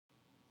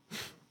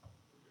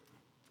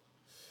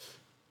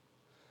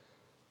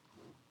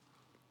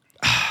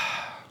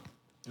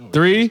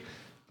3,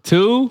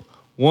 2,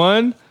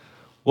 1.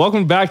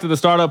 Welcome back to the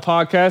Startup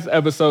Podcast,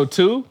 episode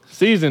 2,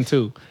 season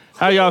 2.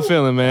 How y'all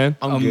feeling, man?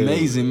 I'm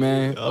amazing,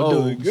 man. I'm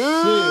doing good. Shit.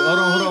 Hold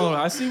on.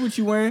 I see what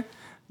you wearing.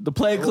 The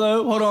Play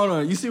Club. Hold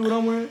on. You see what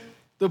I'm wearing?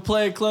 The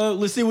Play Club.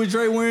 Let's see what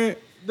Dre wearing.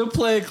 The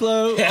Play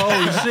Club.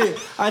 Oh, shit.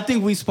 I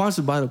think we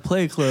sponsored by the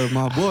Play Club,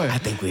 my boy. I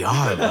think we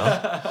are, bro.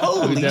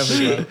 Holy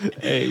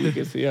shit. Hey, we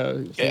can see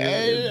how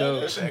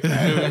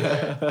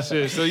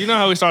shit. So you know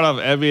how we start off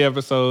every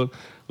episode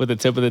with the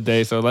tip of the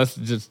day. So let's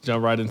just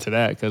jump right into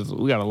that because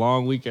we got a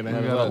long weekend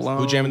ahead of us.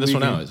 Who jamming this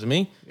one out? Is it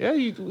me? Yeah,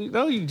 we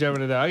know you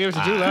jamming it out. I gave it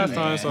to you last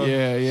time. So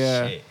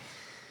Yeah. Shit.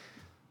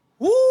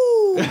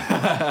 Woo!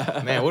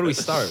 Man, where do we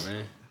start,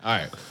 man? All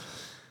right.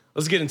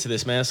 Let's get into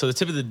this, man. So the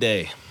tip of the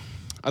day.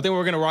 I think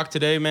we're going to rock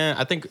today, man.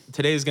 I think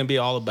today is going to be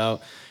all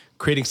about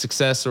creating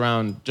success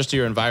around just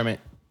your environment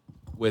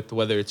with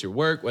whether it's your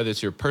work, whether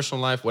it's your personal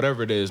life,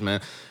 whatever it is,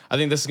 man. I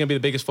think this is going to be the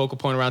biggest focal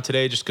point around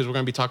today just because we're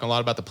going to be talking a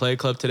lot about the Play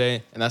Club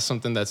today, and that's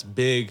something that's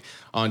big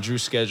on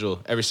Drew's schedule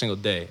every single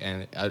day.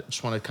 And I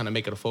just want to kind of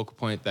make it a focal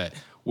point that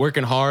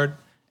working hard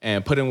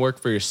and putting work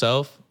for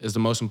yourself is the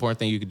most important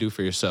thing you could do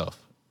for yourself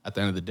at the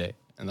end of the day.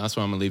 And that's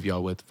what I'm going to leave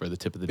y'all with for the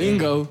tip of the day.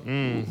 Bingo.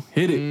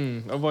 Hit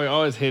it. my boy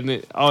always hitting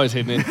it.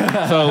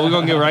 So we're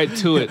going to get right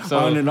to it. So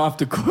On and off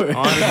the court.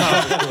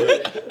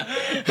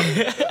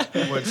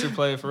 What you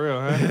playing for real,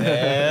 huh?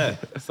 Yeah.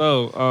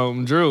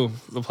 So, Drew,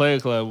 the Play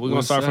Club. We're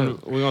gonna start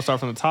up?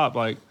 from the top.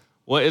 Like,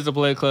 what is the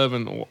Play Club,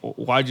 and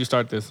why'd you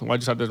start this? Why'd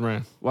you start this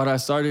brand? When I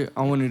started,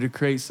 I wanted to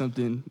create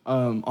something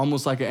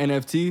almost like an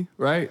NFT,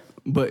 right?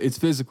 But it's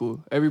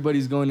physical.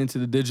 Everybody's going into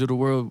the digital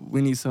world.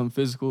 We need something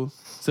physical,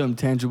 something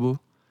tangible.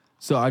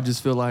 So I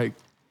just feel like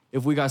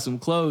if we got some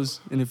clothes,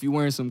 and if you're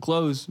wearing some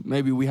clothes,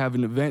 maybe we have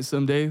an event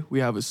someday.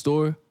 We have a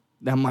store.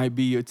 That might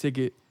be your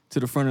ticket to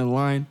the front of the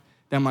line.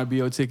 That might be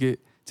your ticket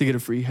to get a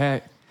free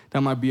hat.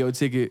 That might be your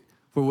ticket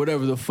for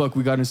whatever the fuck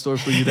we got in store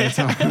for you that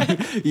time.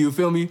 You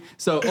feel me?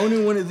 So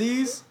owning one of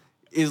these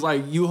is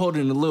like you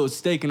holding a little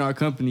stake in our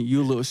company.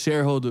 You a little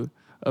shareholder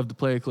of the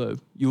Play Club.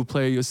 You a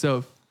player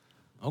yourself.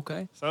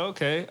 Okay. So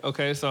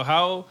okay. So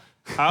how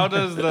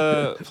does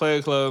the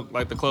Play Club,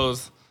 like the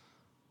clothes,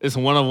 it's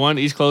one of one?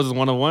 Each clothes is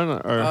one of one,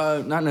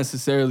 or Not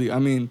necessarily. I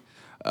mean,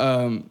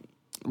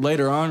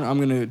 later on, I'm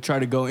gonna try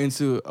to go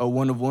into a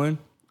one of one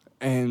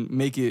and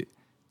make it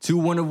 2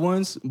 one of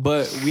ones.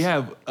 But we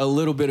have a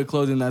little bit of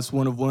clothing that's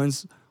one of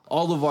ones.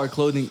 All of our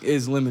clothing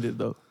is limited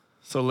though.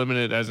 so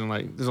limited as in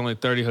like there's only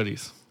 30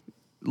 hoodies.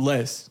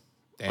 Less.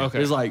 Damn. Okay.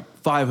 There's like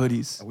 5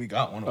 hoodies. We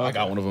got one. I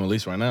got one of them at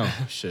least right now.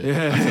 Shit.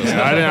 Yeah.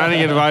 I didn't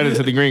get invited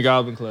to the Green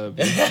Goblin Club.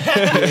 Yeah.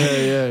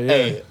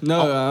 Hey,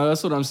 No,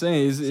 that's what I'm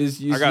saying. Is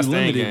I got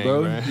staying limited, gang,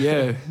 bro. man.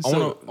 Yeah. I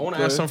want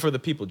to ask something for the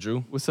people,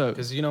 Drew. What's up?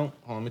 Because, hold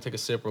on, let me take a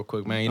sip real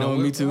quick, man.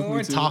 Me too. We're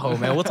in Tahoe,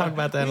 man. We'll talk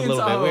about that in a in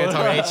little bit. We're going to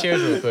Tahoe. talk, hey,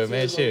 cheers real quick,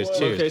 man. Cheers.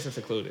 Location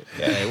secluded.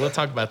 Yeah, we'll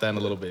talk about that in a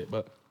little bit.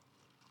 But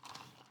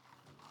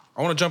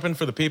I want to jump in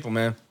for the people,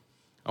 man.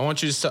 I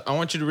want you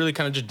to really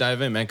kind of just dive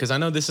in, man, because I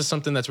know this is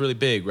something that's really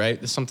big, right?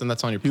 This is something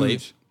that's on your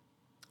plate.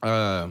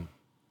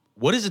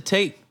 What does it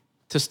take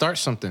to start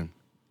something?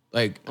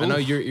 Like, I know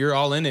you're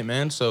all in it,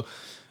 man. So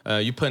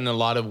you put in a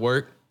lot of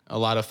work, a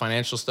lot of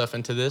financial stuff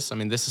into this. I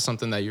mean, this is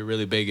something that you're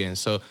really big in.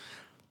 So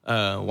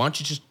why don't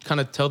you just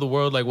kind of tell the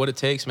world like what it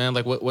takes, man?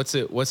 Like what's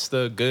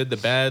the good, the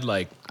bad?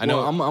 Like I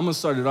know I'm gonna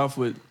start it off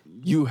with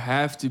you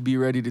have to be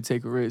ready to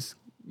take a risk.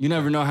 You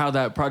never know how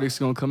that product's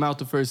gonna come out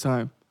the first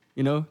time.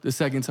 The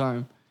second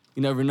time.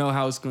 You never know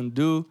how it's gonna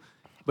do.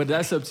 But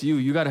that's up to you.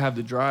 You gotta have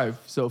the drive.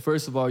 So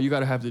first of all, you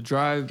gotta have the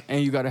drive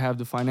and you gotta have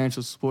the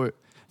financial support.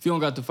 If you don't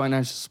got the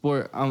financial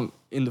support, I'm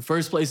in the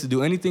first place to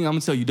do anything, I'm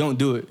gonna tell you don't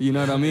do it. You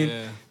know what I mean?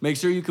 Yeah. Make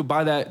sure you could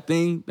buy that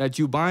thing that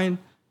you buying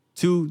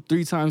 2,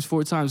 3 times,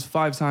 4 times,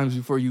 5 times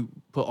before you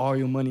put all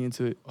your money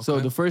into it. So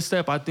the first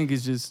step I think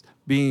is just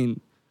being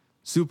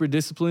super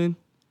disciplined,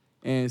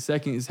 and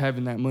second is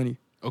having that money.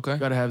 Okay. You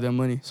gotta have that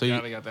money. So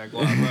Gotta got that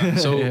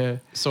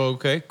guap. So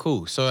okay,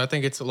 cool. So I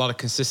think it's a lot of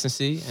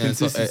consistency, and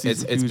Consistency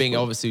is it's a huge being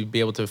part. obviously be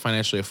able to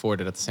financially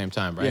afford it at the same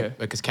time, right? Yeah.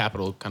 Because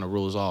capital kind of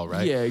rules all,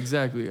 right? Yeah,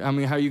 exactly. I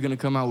mean, how are you gonna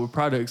come out with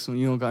products when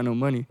you don't got no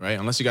money? Right.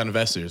 Unless you got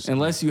investors.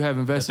 Unless you have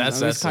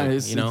investors. That's kind of it,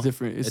 it's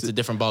different. It's a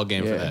different ball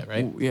game for that,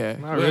 right? Yeah.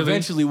 Not Well, really.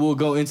 eventually, we'll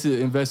go into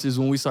investors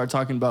when we start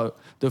talking about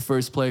the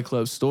first Play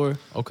Club store.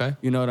 Okay.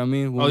 You know what I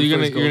mean? When Oh, we you're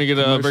first gonna go get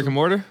a commercial. brick and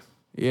mortar?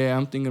 Yeah,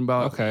 I'm thinking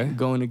about Okay.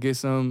 going to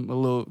get a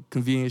little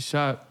convenience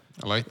shop.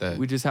 I like that.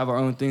 We just have our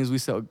own things. We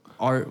sell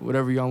art,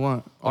 whatever y'all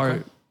want.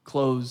 Art,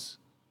 clothes.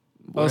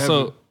 Oh, Whatever.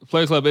 so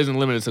Play Club isn't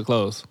limited to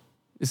clothes.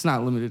 It's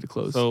not limited to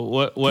clothes. So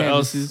what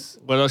Canvases.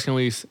 else? What else can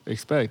we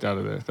expect out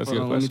of this? That's a Hold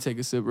good on, let me question. take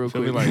a sip real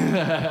Feel quick. me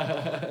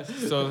like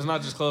so it's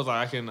not just clothes.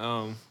 Like I can,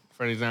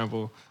 for an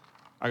example,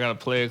 I got a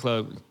Play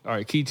Club. All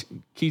right,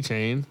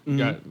 keychain. You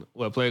got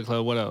what Play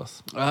Club? What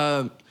else?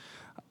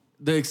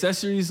 The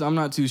accessories, I'm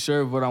not too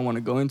sure of what I want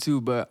to go into,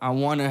 but I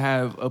want to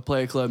have a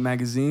Play Club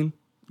magazine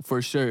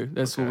For sure.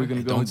 That's what we're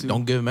going to go into.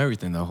 Don't give him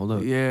everything, though. Hold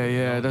up.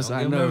 Yeah. Don't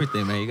I give him know.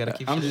 everything, man. You got to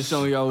keep I'm just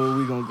showing y'all what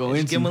we're going to go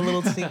into. Give him a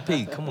little sneak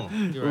peek. Come on.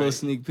 A little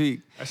sneak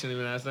peek. I shouldn't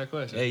even ask that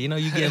question. Hey, you know,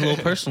 you get a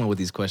little personal with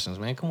these questions,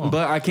 man. Come on.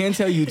 But I can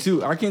tell you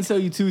two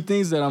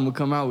things that I'm going to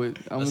come out with.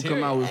 I'm going to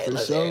come out with for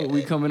sure.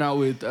 We coming out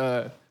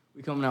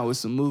with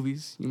some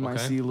movies. You might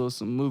see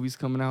some movies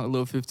coming out, a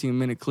little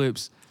 15-minute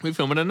clips. We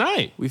filming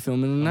tonight. We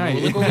filming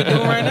tonight. Look what we're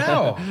doing right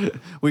now.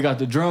 We got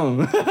the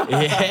drone.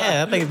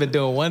 Yeah, I think it's been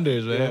doing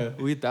wonders, man.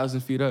 Yeah, we 1,000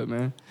 feet up,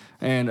 man.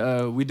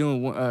 And we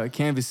doing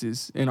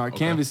canvases. And our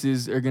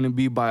canvases are going to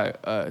be by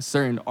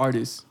certain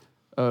artists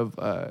of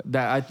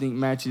that I think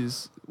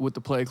matches what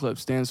the Play Club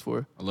stands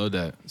for. I love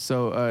that.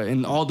 So,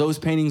 and all those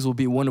paintings will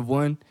be one of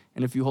one.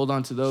 And if you hold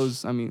on to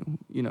those, I mean,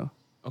 you know.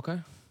 Okay.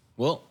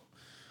 Well,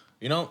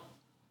 you know,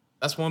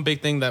 that's one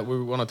big thing that we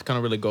want to kind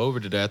of really go over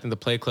today. I think the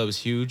Play Club is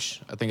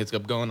huge. I think it's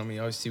up going. I mean,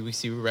 obviously we're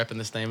repping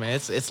this thing, man.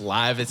 It's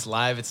live. It's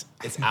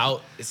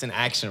out. It's in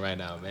action right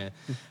now, man.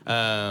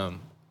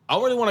 I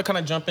really want to kind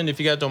of jump in,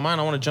 if you guys don't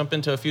mind. I want to jump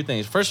into a few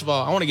things. First of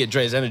all, I want to get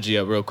Dre's energy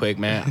up real quick,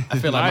 man. I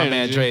feel like my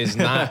man Dre is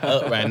not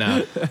up right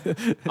now.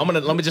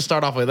 Let me just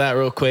start off with that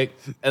real quick,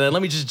 and then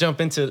let me just jump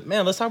into,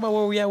 man. Let's talk about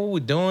where we at, what we're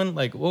doing,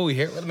 like what we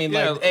here. I mean,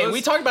 hey, we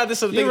talked about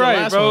this at the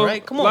last one,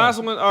 right? Come on,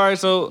 last one. All right,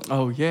 so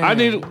I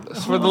need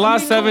for the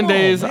last 7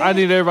 days. Man. I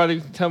need everybody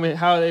to tell me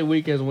how their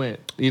weekends went.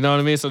 You know what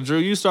I mean? So Drew,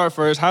 you start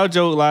first. How'd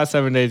your last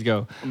 7 days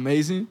go?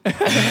 Amazing.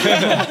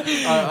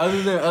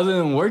 Other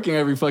than working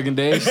every fucking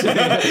day.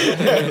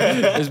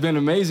 It's been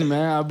amazing,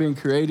 man. I've been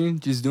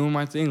creating, just doing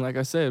my thing. Like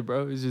I said,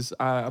 bro, it's just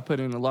I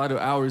put in a lot of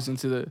hours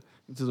into the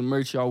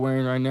merch y'all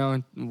wearing right now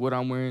and what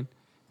I'm wearing,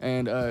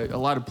 and a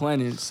lot of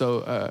planning.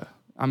 So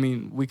I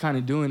mean, we kind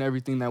of doing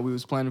everything that we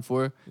was planning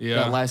for. Yeah.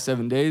 That last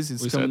 7 days,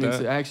 it's coming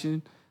into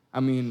action.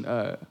 I mean,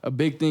 a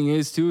big thing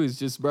is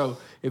just, bro,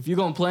 if you're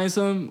gonna plan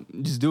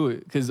something, just do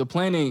it, because the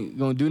plan ain't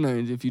gonna do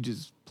nothing if you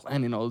just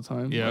planning all the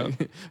time. Yeah,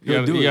 like, you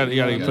gotta put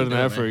in the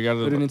effort. You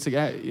gotta put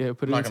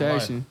it into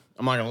action.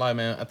 I'm not gonna lie,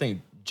 man. I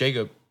think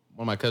Jacob,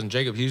 one of my cousins,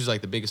 Jacob, he's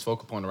like the biggest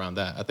focal point around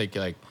that. I think,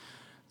 like,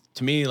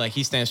 to me, like,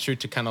 he stands true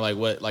to kind of like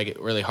what like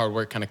really hard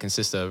work kind of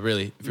consists of.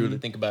 Really, if you really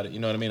think about it, you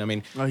know what I mean. I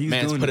mean,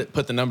 man's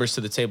put the numbers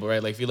to the table,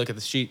 right? Like, if you look at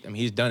the sheet, I mean,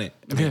 he's done it.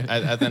 I mean,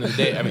 at the end of the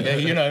day, I mean,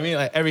 you know what I mean.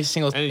 Like, every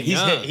single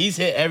he's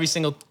hit every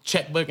single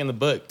checkbook in the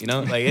book. You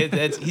know, like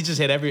he just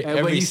hit every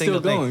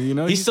single thing. Going, you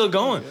know, he's still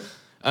going.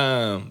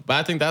 But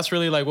I think that's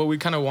really like what we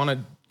kind of want to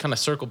kind of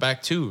circle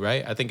back to,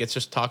 right? I think it's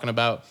just talking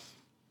about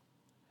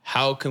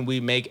how can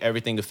we make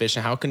everything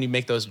efficient? How can you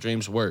make those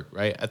dreams work,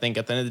 right? I think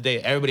at the end of the day,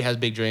 everybody has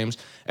big dreams.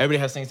 Everybody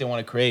has things they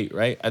want to create,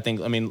 right? I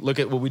mean, look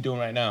at what we're doing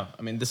right now.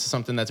 I mean, this is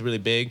something that's really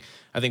big.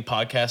 I think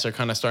podcasts are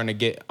kind of starting to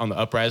get on the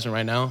uprising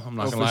right now. I'm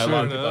not going to lie, a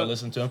lot of people are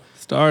listening to them.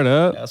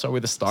 Startup. Yeah, that's why we're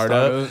the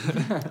startup.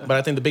 But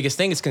I think the biggest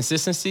thing is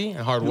consistency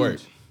and hard work.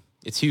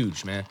 It's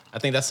huge, man. I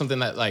think that's something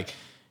that, like,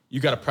 you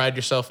got to pride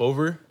yourself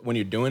over when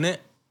you're doing it.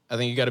 I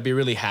think you got to be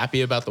really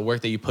happy about the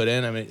work that you put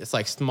in. I mean, it's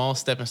like small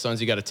stepping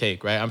stones you got to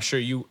take, right? I'm sure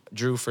you,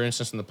 Drew, for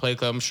instance, in the Play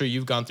Club, I'm sure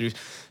you've gone through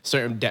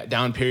certain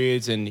down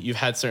periods and you've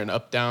had certain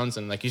up downs,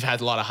 and like you've had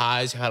a lot of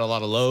highs, you've had a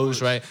lot of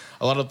lows, right?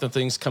 A lot of the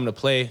things come to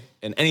play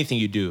in anything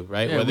you do,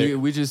 right? Yeah,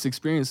 we just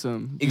experienced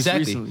them.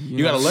 Exactly. Recently,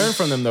 you got to learn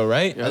from them though,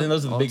 right? Yeah, I think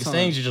those are the biggest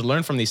things. You just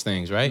learn from these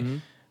things, right? Mm-hmm.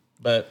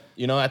 But,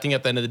 you know, I think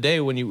at the end of the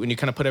day, when you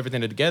kind of put everything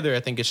together,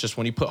 I think it's just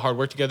when you put hard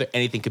work together,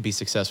 anything could be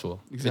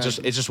successful.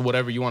 Exactly. It's just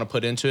whatever you want to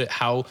put into it,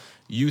 how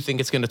you think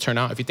it's going to turn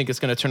out. If you think it's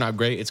going to turn out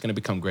great, it's going to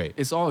become great.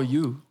 It's all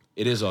you.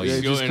 It is all you.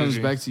 It just comes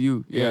back to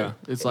you. Yeah.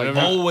 It's like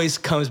always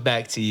comes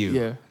back to you.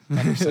 Yeah.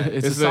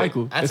 It's a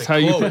cycle. That's how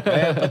you put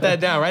that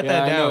down. Write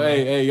that down.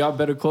 Hey, y'all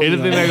better quote me.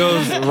 Anything that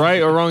goes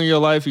right or wrong in your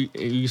life,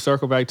 you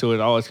circle back to it.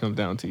 It always comes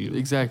down to you.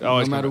 Exactly.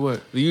 No matter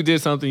what. You did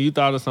something, you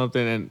thought of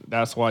something, and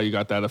that's why you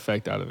got that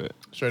effect out of it.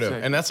 Straight up.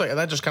 And that's like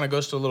that just kind of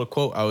goes to a little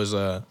quote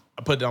I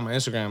put it on my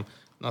Instagram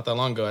not that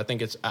long ago. I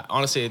think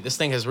honestly, this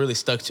thing has really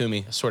stuck to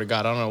me. I swear to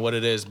God, I don't know what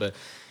it is, but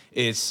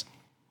it's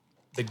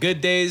the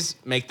good days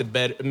make the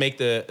bad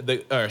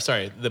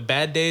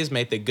days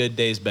make the good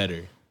days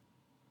better.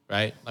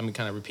 Right? Let me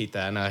kind of repeat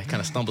that. And I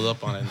kind of stumbled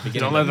up on it in the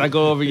beginning. Don't let that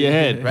go over your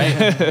head. Right?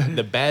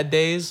 The bad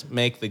days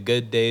make the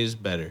good days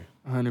better.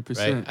 100%.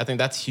 Right? I think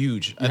that's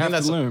huge. I think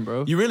that's to learn,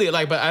 bro. You really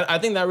but I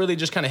think that really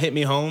just kind of hit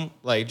me home.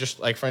 Like, just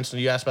like, for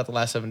instance, you asked about the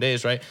last 7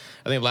 days, right?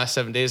 I think the last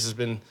 7 days it's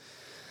been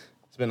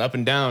up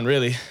and down,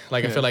 really.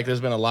 Like, I feel like there's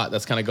been a lot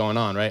that's kind of going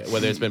on, right?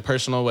 Whether it's been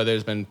personal, whether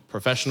it's been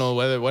professional,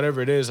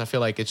 whatever it is, I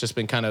feel like it's just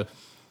been kind of,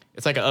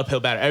 it's like an uphill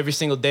battle. Every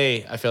single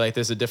day, I feel like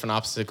there's a different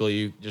obstacle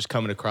you just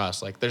coming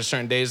across. Like, there's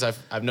certain days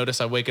I've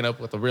noticed I'm waking up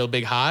with a real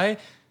big high,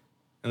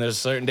 and there's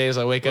certain days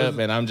I wake up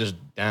and I'm just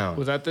down.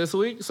 Was that this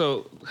week?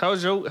 So how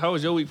was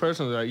your week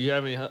personally? Like, you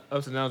have any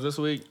ups and downs this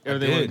week?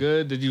 Everything went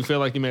good? Did you feel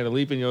like you made a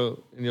leap in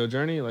your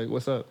journey? Like,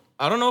 what's up?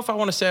 I don't know if I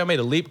want to say I made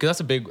a leap, because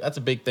that's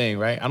a big thing,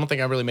 right? I don't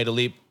think I really made a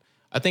leap.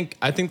 I think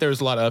there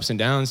was a lot of ups and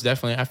downs,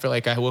 definitely. I feel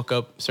like I woke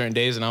up certain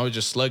days and I was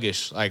just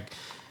sluggish. Like,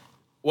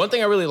 one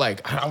thing I really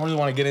like, I don't really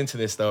want to get into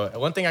this though.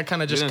 One thing I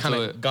kind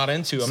of got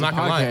into. I'm not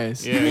gonna lie.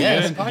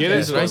 Get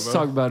into it. Let's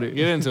talk about it.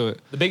 Get into it.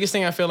 The biggest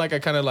thing I feel like I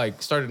kind of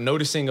like started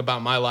noticing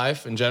about my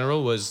life in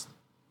general was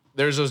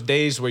there's those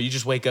days where you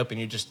just wake up and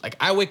you're just like,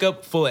 I wake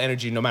up full of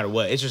energy no matter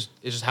what. It's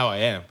just how I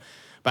am.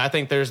 But I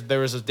think there was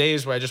those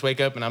days where I just wake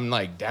up and I'm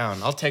like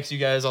down. I'll text you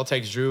guys. I'll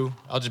text Drew.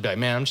 I'll just be like,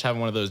 man, I'm just having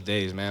one of those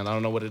days, man. I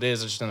don't know what it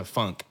is. I'm just in a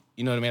funk.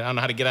 You know what I mean? I don't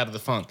know how to get out of the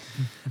funk.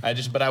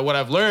 What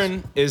I've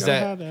learned is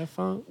that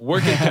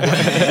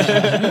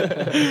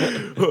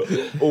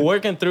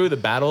working through the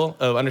battle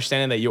of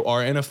understanding that you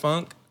are in a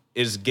funk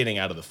is getting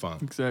out of the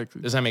funk.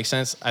 Exactly. Does that make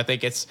sense? I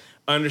think it's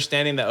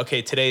understanding that,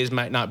 okay, today's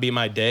might not be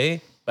my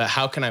day, but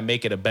how can I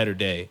make it a better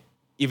day?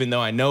 Even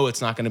though I know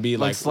it's not going to be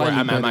like where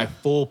I'm at my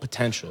full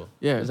potential.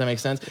 Yeah. Does that make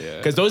sense?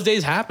 Because those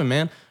days happen,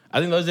 man. I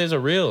think those days are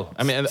real.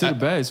 I mean, to the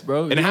best,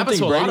 bro. And it happens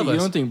to a lot of us. You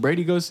don't think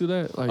Brady goes through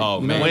that? Like,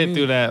 oh, you man. Went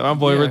through that. My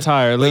boy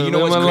retired. But you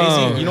know what's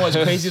crazy? You know what's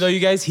crazy though, you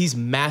guys? He's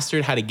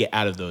mastered how to get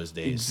out of those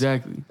days.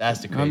 Exactly.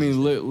 That's the crazy. I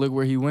mean, look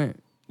where he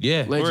went.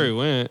 Yeah. Where he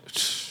went.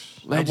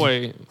 That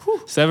Legend. boy,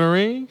 7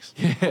 rings?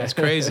 Yeah. That's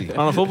crazy.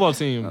 On a football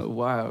team.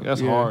 Wow.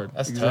 That's hard.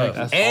 That's Exactly. tough.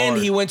 That's and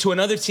hard. he went to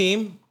another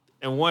team.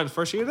 And won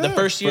first year there? The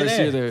first year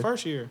there.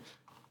 First year.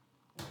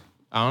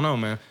 I don't know,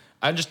 man.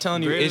 I'm just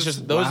telling you, it's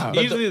just those. Wow.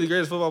 Easily the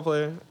greatest football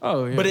player.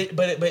 Oh, yeah. But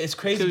it's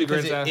crazy Could be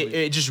because greatest athlete.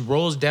 it just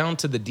rolls down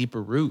to the deeper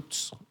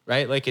roots,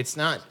 right? Like it's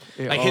not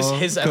it like all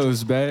his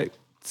goes back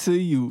to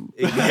you.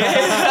 Look at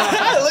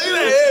that,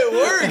 it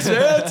works,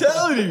 man. I'm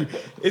telling you,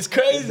 it's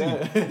crazy.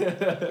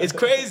 It's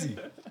crazy.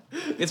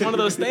 It's one of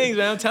those things,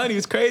 man. I'm telling you,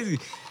 it's crazy.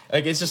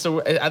 Like it's just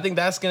I think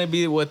that's gonna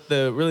be what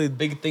the really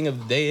big thing of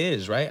the day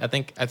is, right? I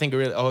think it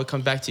really all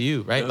comes back to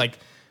you, right? Yeah. Like,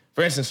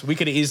 for instance, we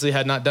could have easily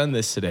had not done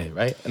this today,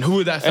 right? And who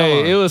would that fell on?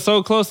 Hey, it was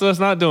so close to us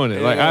not doing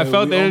it. Like I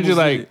felt we the energy almost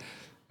like did it.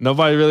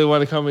 nobody really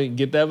wanted to come and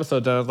get the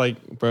episode done. I was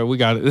like, bro, we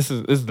got it. This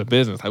is the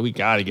business. Like we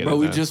gotta get Bro, it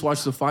we done. just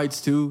watched the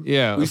fights too.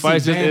 Yeah, we the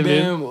fights see just Bam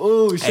ended. Bam.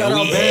 Ooh, shout out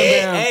Bam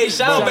Bam. Hey,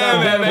 shout out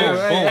Bam Bam.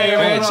 Hey,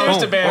 man, cheers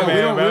to Bam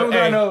Bam, bro.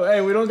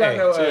 We don't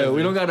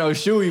got no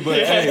shoey, but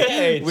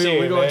hey,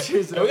 we gonna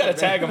cheers. We gotta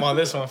tag him on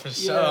this one for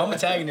sure. I'm gonna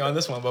tag you on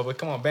this one, Bubba.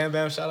 Come on, Bam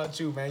Bam. Shout out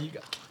to you, man.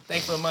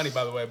 Thanks for the money,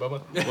 by the way,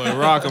 Bubba. Boy,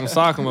 rock him,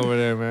 sock him over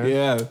there, man.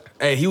 Yeah.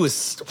 Hey, he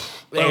was.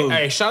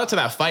 Hey, shout out to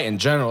that fight in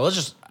general. Let's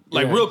just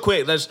real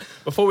quick.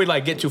 Before we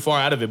get too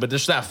far out of it, but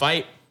just that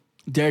fight,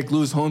 Derek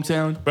Lou's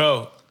hometown,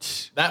 bro.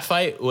 That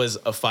fight was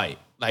a fight.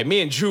 Like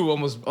me and Drew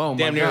almost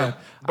damn near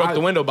broke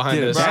the window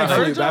behind us.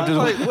 Backflip after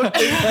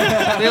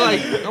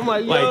I'm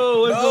like,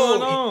 yo, what's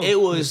going on? It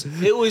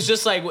was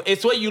just like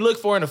it's what you look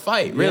for in a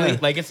fight, really. Yeah.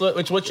 Like it's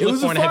what you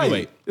look for in a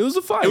heavyweight. It was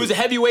a fight. It was a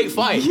heavyweight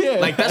fight. Yeah.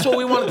 Like that's what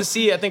we wanted to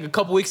see. I think a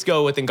couple weeks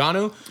ago with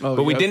Ngannou,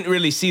 but we didn't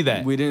really see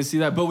that. We didn't see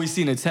that, but we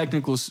seen a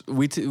technical.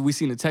 We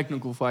seen a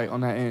technical fight on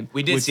that end.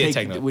 We did see a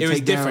technical. It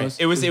was different.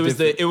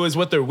 It was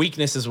what their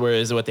weaknesses were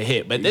is what they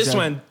hit. But this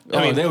one,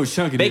 I mean, they was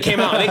chunking. They came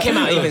out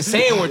even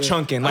saying we're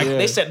chunking. Like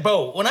they said,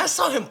 bro. When I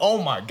saw him,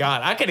 oh my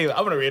god, I'm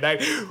gonna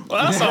reenact. When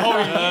I saw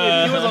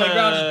him, he was on the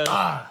ground,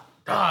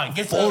 just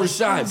get 4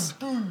 shots.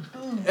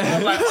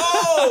 I'm like,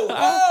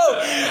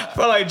 oh,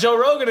 felt like Joe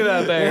Rogan in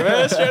that thing,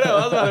 man. Straight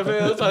up, I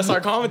was about to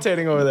start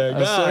commentating over there.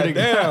 God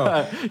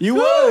damn, you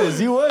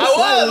was. I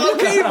was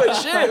okay, but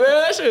shit, man,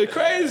 that shit was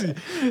crazy.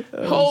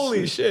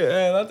 Holy shit,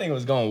 man, that thing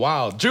was going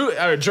wild.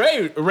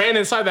 Dre ran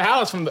inside the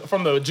house from the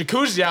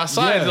jacuzzi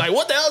outside. He's like,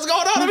 what the hell's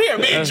going on up here?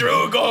 Me and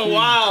Drew going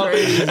wild.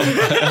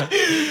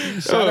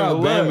 Shout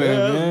out Bam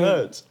Bam, man.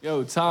 Nuts.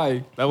 Yo,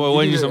 Ty. That boy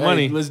won you some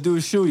money. Let's do a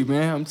shoey,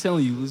 man. I'm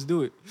telling you, let's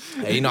do it.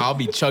 Hey, I'll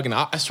be chugging.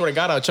 I swear to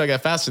God, I'll chug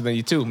that faster than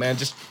you too, man.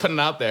 Just putting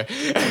it out there.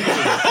 Coming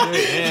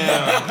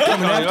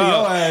after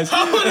your ass.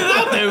 I'm putting it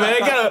out there, man.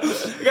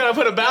 You gotta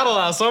put a battle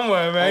out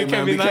somewhere, man. Hey, It can't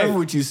man, be be careful nice.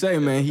 what you say,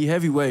 man. He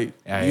heavyweight.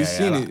 You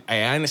seen it.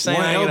 Hey, I ain't saying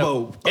One I ain't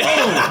elbow.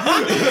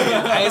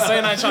 I ain't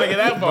saying I ain't trying to get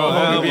that far.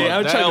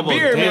 I'm trying to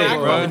beer, man. I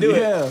can probably do it.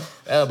 Yeah.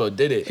 Elbow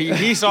did it.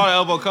 He saw the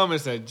elbow coming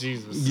and said,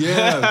 Jesus.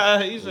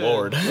 Yeah. He said,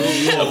 Lord.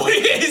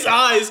 His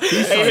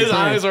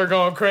eyes were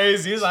going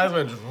crazy. His eyes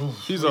went.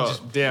 He's all,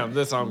 damn,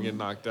 this time I'm getting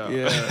knocked out.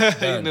 Yeah.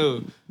 He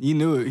knew. You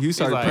knew it. You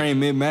started like, praying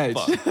mid-match.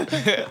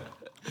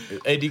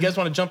 Hey, do you guys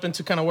want to jump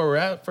into kind of where we're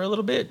at for a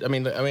little bit? I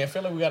mean, I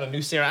feel like we got a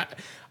new scenery.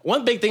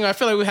 One big thing, I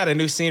feel like we had a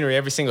new scenery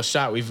every single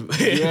shot we've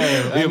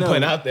been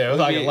putting out there. I'm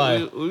not gonna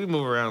lie. We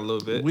move around a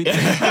little bit.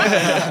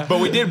 But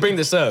we did bring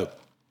this up.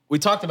 We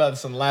talked about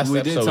this in the last We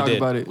episode. did talk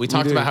about it. We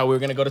talked did. about how we were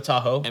gonna go to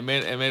Tahoe. and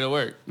made it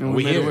work. And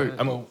we made it work.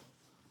 I'm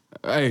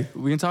Hey,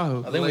 we in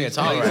Tahoe. I think we in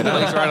Tahoe right It's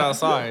now. right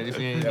outside. If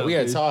you ain't know. We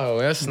at Tahoe.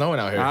 It's snowing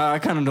out here. I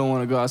kind of don't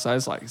want to go outside.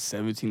 It's like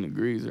 17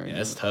 degrees right Yeah, now.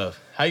 that's tough.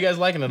 How you guys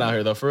liking it out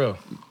here though, for real?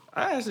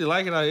 I actually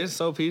like it out here. It's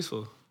so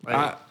peaceful.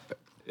 Like,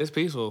 it's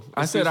peaceful.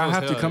 I said I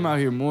have to come out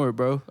here more,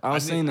 bro. I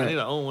was saying I that. need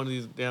to own one of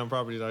these damn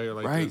properties out here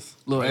like Right. this.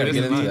 Little Gotta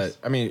get Airbnb. into that.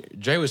 I mean,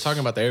 Jay was talking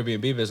about the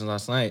Airbnb business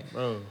last night.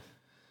 Bro.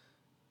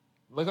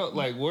 Look up,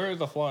 like, where is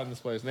the flaw in this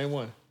place? Name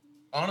one.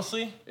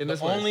 Honestly, In the this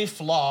place. only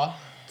flaw.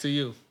 To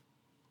you.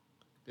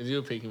 Because you're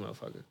a picky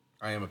motherfucker.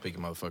 I am a picky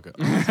motherfucker.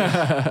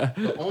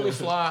 The only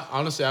flaw,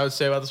 honestly, I would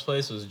say about this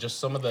place was just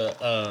some of the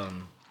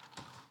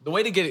the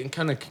way to get it and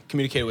kind of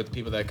communicate with the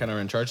people that kind of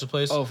are in charge of the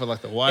place. Oh, for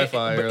like the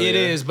Wi-Fi. It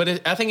is,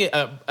 but I think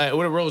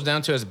what it rolls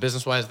down to as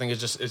business wise, I think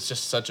it's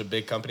just such a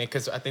big company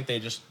because I think they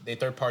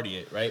third party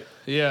it, right?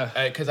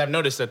 Yeah. Because I've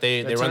noticed that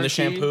they run the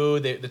shampoo,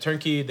 the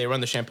turnkey, they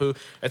run the shampoo.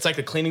 It's like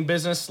the cleaning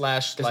business /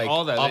 like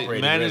all that.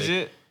 operating. They manage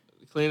really. it,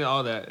 clean it,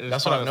 all that.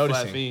 That's what I'm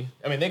noticing.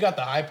 I mean, they got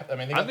the high.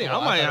 I think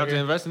I might have to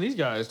invest in these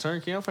guys.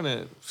 Turnkey, I'm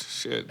finna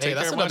shit. Hey,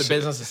 that's another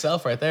business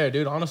itself right there,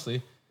 dude.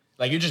 Honestly.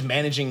 Like you're just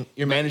managing.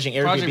 You're managing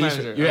project Airbnb.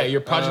 Manager. Yeah, you're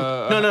project.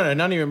 No,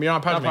 not even. You're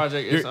not project.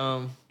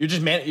 You're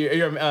just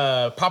you're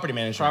property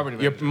manager. Property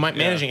manager. You're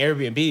managing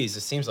Airbnbs.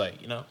 It seems like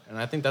and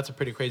I think that's a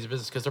pretty crazy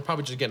business because they're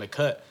probably just getting a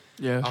cut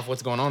off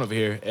what's going on over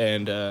here.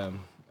 And I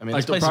mean,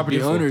 like the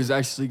property owner is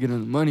actually getting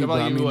the money. But,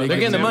 I mean, they're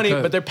getting the money,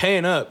 but they're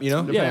paying up.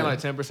 They're paying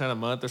like 10% a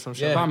month or some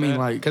shit. Yeah, like I mean,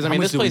 like because I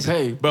mean, this place,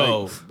 pay?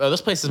 bro,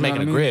 this place is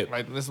making a grip.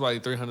 Like this is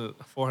like 300,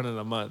 400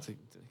 a month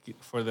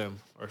for them,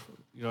 or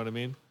you know what I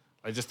mean?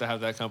 Like just to have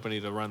that company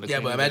to run the.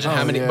 Yeah, but imagine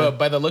how many. But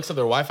by the looks of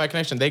their Wi-Fi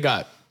connection, they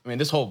got. I mean,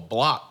 this whole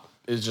block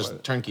is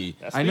just turnkey.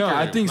 I know.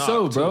 I think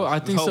so, bro. I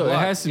think so. It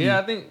has to be. Yeah,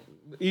 I think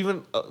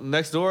even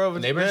next door over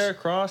neighbors there,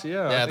 across.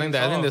 Yeah, I think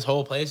this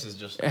whole place is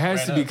just. It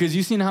has to be because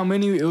you seen how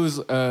many it was.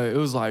 It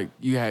was like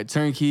you had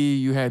turnkey,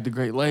 you had the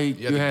Great Lake,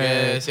 you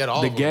had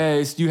all the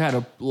guests, you had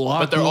a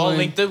lot. But they're all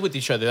linked up with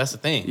each other. That's the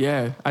thing.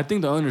 Yeah, I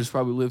think the owners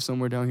probably live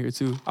somewhere down here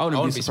too. I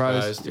wouldn't be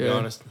surprised to be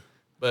honest.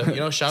 But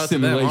shout out to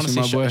them.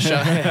 Honestly,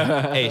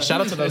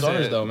 shout out to those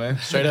owners though, man.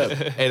 Straight up.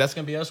 Hey, that's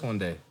gonna be us one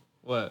day.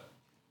 What?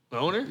 The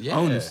owner? Yeah.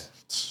 Owners.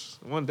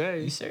 One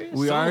day. You serious?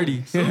 We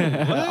already.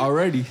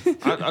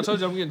 I told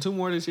you I'm getting 2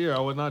 more this year. I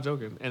was not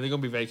joking. And they're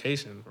gonna be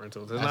vacation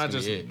rentals. It's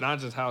not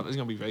just how it's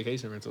gonna be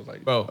vacation rentals.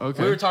 Like, bro,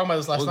 we were talking about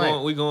this last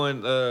night. We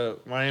going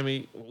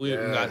Miami. We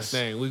got a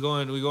thing. We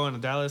going to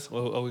Dallas.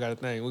 We got a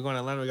thing. We going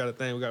to Atlanta. We got a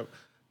thing. We got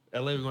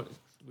LA.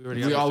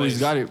 We always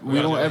got it.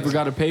 We don't ever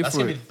got to pay that's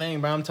for it. That's gonna be the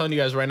thing, bro. I'm telling you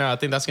guys right now. I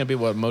think that's gonna be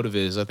what motive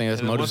is. I think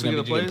that's motive is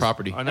gonna be getting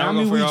property. I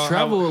mean, we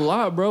travel a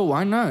lot, bro.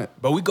 Why not?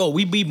 But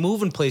we be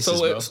moving places,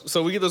 bro.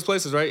 So we get those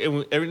places, right?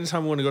 And every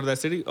time we want to go to that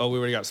city, we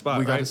already got a spot.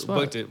 We got a spot.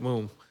 Booked it.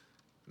 Boom.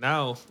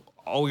 Now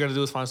all we got to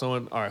do is find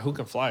someone. All right, who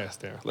can fly us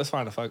there? Let's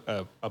find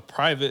a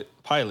private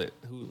pilot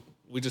who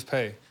we just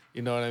pay.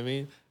 You know what I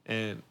mean?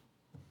 And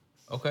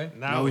okay.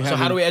 Now so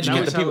how do we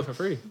educate the people for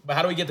free? But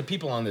how do we get the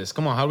people on this?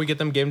 Come on, how do we get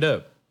them gamed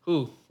up?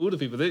 Who the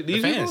people?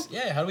 These fans.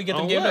 people? Yeah, how do we get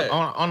them gamed up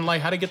on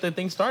like how to get the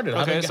thing started?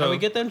 How do we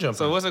get them jumping?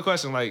 So what's the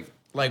question? Like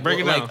break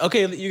it down.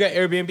 Okay, you got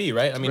Airbnb,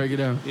 right? I mean, break it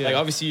down. Like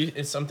obviously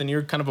it's something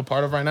you're kind of a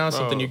part of right now,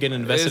 something you're getting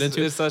invested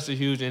into. It's such a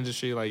huge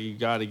industry. Like you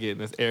got to get in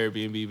this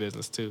Airbnb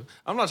business too.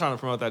 I'm not trying to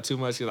promote that too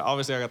much because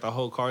obviously I got the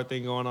whole car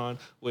thing going on,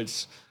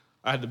 which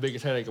I had the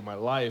biggest headache of my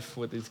life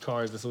with these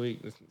cars this week.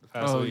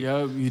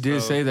 Yeah, you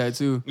did say that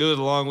too. It was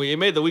a long week. It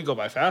made the week go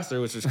by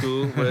faster, which was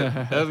cool.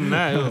 But other than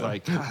that, it was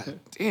like, God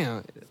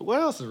damn,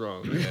 what else is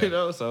wrong?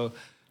 Yeah. So,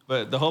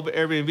 but the whole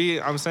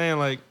Airbnb, I'm saying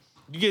like,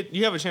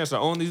 you have a chance to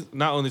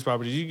not own these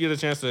properties. You get a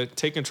chance to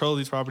take control of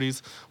these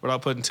properties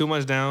without putting too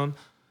much down,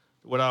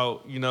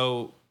 without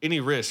any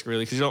risk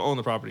really, because you don't own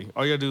the property.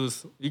 All you gotta do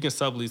is you can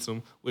sublease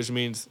them, which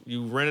means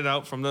you rent it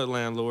out from the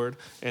landlord,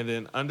 and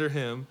then under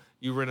him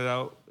you rent it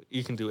out.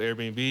 You can do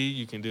Airbnb.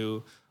 You can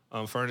do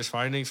furnished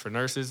findings for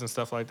nurses and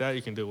stuff like that.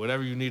 You can do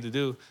whatever you need to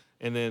do.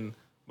 And then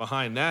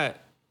behind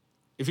that,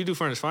 if you do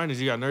furnished findings,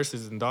 you got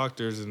nurses and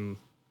doctors and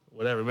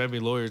whatever,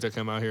 maybe lawyers that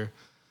come out here,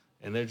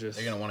 and they're going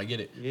to want to get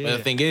it. Yeah. But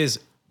the thing is,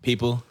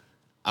 people,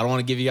 I don't want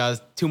to give you guys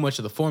too much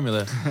of the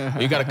formula.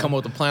 You got to come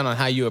up with a plan on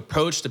how you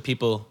approach the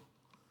people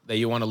that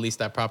you want to lease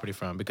that property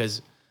from.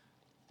 Because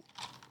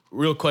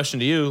real question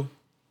to you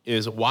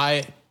is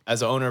why,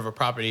 as an owner of a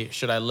property,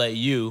 should I let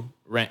you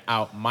rent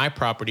out my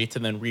property to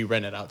then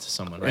re-rent it out to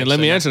someone? Right? And let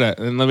me answer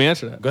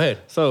that. Go ahead.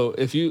 So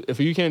if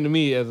you came to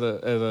me as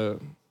a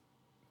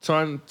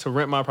trying to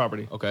rent my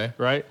property, okay,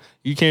 right?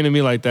 You came to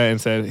me like that and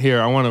said, "Here,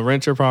 I want to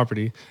rent your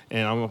property,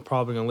 and I'm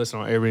probably gonna list it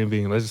on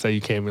Airbnb." Let's just say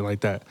you came to me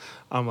like that.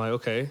 I'm like,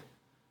 okay,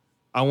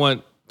 I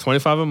want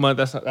 $25 a month.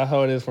 That's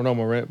how it is for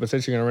normal rent. But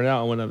since you're gonna rent out,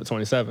 I want up to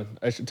 $27,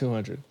 extra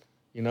 $200.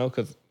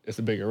 Because it's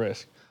a bigger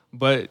risk.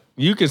 But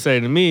you can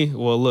say to me,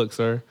 "Well, look,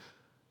 sir.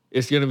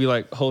 It's going to be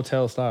like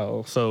hotel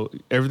style. So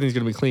everything's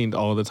going to be cleaned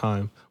all the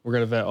time. We're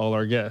going to vet all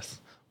our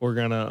guests. We're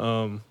going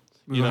to,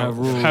 have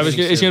rules.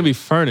 It's going to be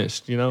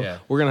furnished, Yeah.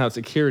 We're going to have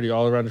security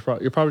all around your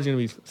property. Your property's going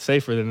to be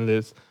safer than it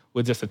is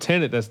with just a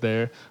tenant that's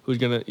there who's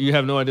going to, you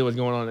have no idea what's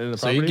going on in the property.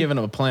 So you're giving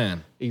them a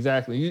plan.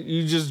 Exactly.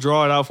 You just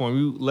draw it out for them.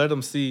 You let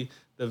them see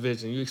the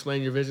vision. You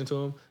explain your vision to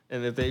them.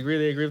 And if they agree,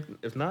 they agree.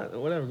 If not,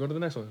 whatever, go to the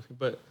next one.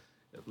 But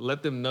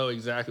let them know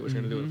exactly what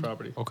you're going to do with the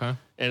property. Okay.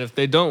 And if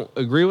they don't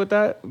agree with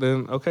that,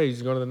 then okay, you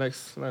just go to the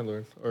next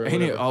landlord. Or ain't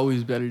whatever. It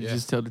always better to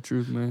just tell the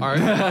truth, man? All right.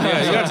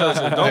 Yeah, you got to tell the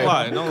truth. Don't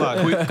lie. Don't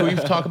lie. Can we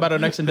talk about our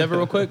next endeavor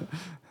real quick?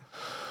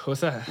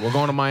 What's that? We're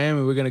going to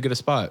Miami. We're going to get a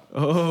spot.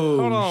 Oh,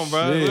 hold on,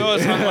 bro. shit. We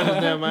always talk about this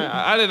damn man.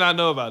 I did not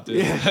know about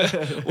this.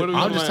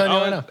 I'm just telling you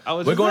right now. I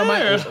was we're just going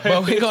there. to Miami.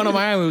 But we're going to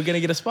Miami. We're going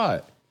to get a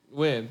spot.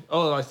 When?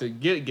 Oh, like to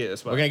get a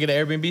spot. We're gonna get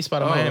an Airbnb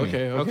spot in Miami.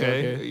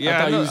 Okay. Yeah,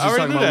 I thought you was I just already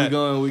talking knew about that. we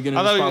going. We getting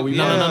I a thought spot. we- We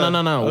yeah.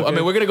 No. Okay. I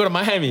mean, we're gonna go to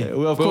Miami.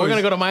 well, of But we're course.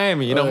 gonna go to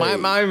Miami. You know, Right.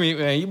 Miami,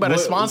 man. You better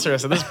What- sponsor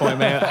us at this point,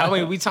 man. I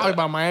mean, we talk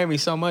about Miami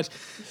so much,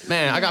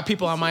 man. I got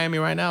people on Miami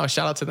right now.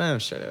 Shout out to them.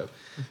 Straight up.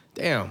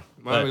 Damn.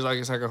 Miami's like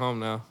a second home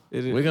now.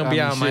 We're gonna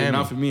be out in shit, Miami.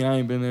 Not for me. I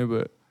ain't been there,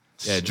 but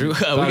Yeah, Drew. We're It's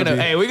gonna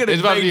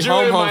It's about to make be Drew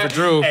home in for Miami.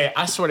 Drew. Hey,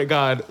 I swear to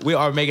God, we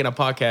are making a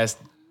podcast.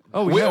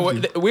 oh,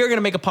 We're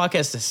gonna make a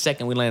podcast the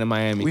second we land in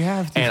Miami. We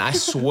have to. And I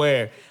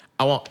swear,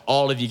 I want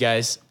all of you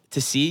guys to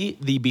see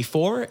the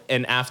before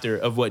and after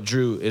of what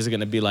Drew is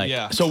gonna be like.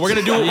 Yeah. So we're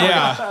gonna do it.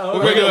 Yeah.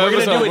 We're gonna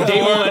do it day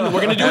Before. one.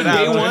 We're gonna do it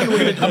day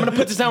one. I'm gonna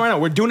put this down right now.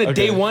 We're doing it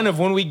day Okay. one of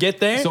when we get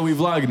there. So we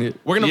vlogging it.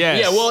 we're gonna.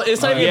 Yes. Yeah. Well,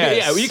 it's not even.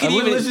 Yes. Yeah. You can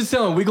even. Let's just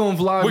tell them we gonna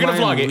vlog. We're gonna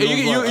vlog Miami. it. We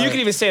gonna You vlog. can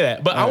even say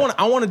that. But I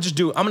want to just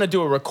do. I'm gonna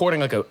do a recording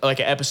like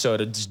an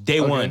episode of just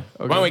day one.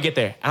 okay. When we get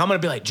there, and I'm gonna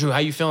be like, Drew, how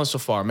you feeling so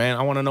far, man?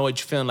 I want to know what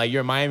you're feeling. Like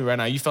you're in Miami right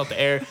now. You felt the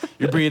air.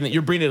 You're breathing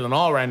it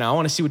all right now. I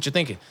want to see what you're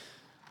thinking.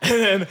 And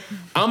then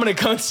I'm gonna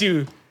come to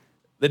you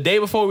the day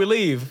before we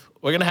leave.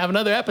 We're gonna have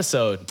another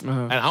episode,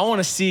 and I want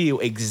to see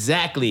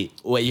exactly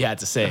what you had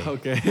to say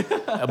Okay.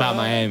 about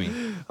Miami.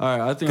 All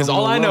right. I think Because I'm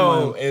all I gonna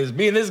know run is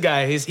me and this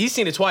guy. He's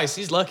seen it twice.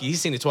 He's lucky. He's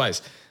seen it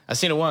twice. I've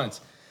seen it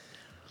once.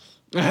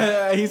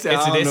 mine. He said,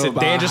 It's a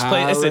dangerous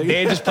place. It's a dangerous.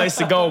 dangerous place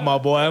to go, my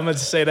boy. I'm gonna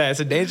just say that. It's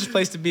a dangerous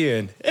place to be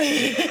in.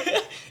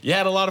 You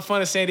had a lot of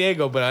fun in San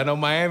Diego, but I know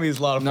Miami is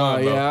a lot of No,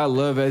 fun, bro. yeah, I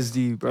love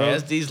SD, bro. Yeah,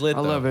 SD's lit,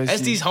 I though. love SD.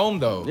 SD's home,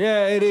 though.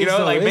 Yeah, it is. You know,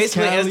 though. like, It's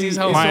basically Cali. SD's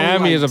home. It's only Miami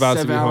like is about to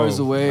 7 be hours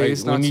home. away. Like,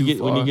 It's not when you too get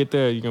far. when you get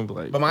there, you can be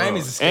like. But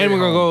Miami's bro. a scary and we're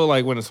gonna home. go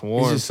like when it's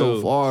warm. It's just so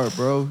too. far,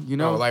 bro. You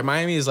know, Bro, like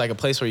Miami is like a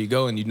place where you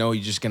go and you know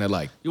you're just gonna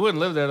like. You wouldn't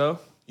live there though.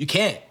 You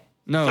can't.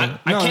 no, I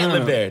can't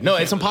live there. No,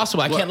 it's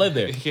impossible. I can't live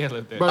there. You can't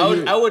live there.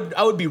 Bro,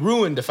 I would be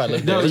ruined if I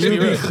lived there. No, Let's you be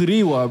be real.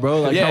 khriwa,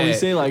 bro. Like how Yeah. we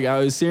say, like I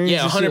was serious.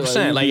 Yeah,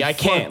 100%. Like I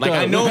can't. Like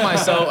I know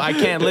myself. I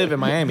can't live in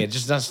Miami. It's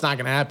just that's not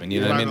gonna happen. You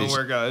know It's what not I mean? gonna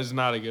It's- work out. It's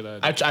not a good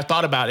idea. I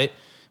thought about it,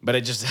 but I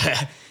just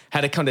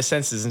had to come to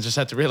senses and just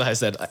had to realize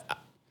that.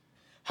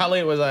 How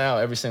late was I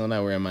out every single night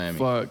we were in Miami?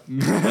 Fuck.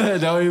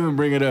 Don't even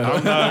bring it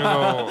up.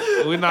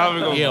 We're not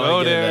even gonna Yeah, go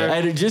like, yeah,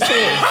 there. Hey, just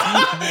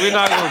say We're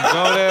not gonna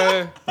go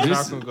there. We're not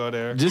Just- gonna go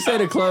there. just say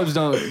the clubs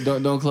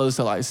don't close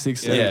till like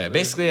 6. Yeah. 7. Yeah,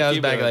 basically I was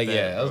Keep back it like at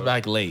that, I was bro.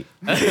 back late.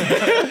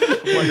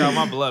 Oh my god,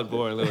 my blood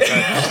boiling.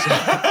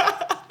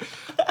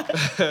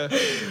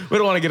 We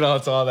don't want to get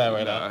into all that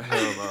right now.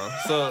 Hell no.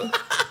 So,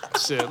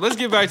 shit. Let's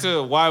get back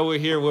to why we're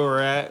here, where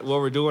we're at, what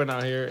we're doing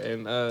out here,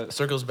 and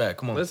Circles back.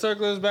 Come on. let's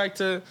circle us back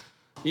to,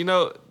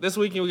 this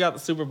weekend we got the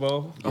Super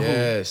Bowl.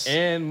 Yes.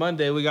 And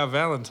Monday we got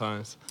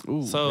Valentine's.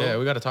 Ooh. So Yeah,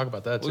 we got to talk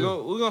about that too.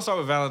 we're gonna start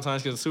with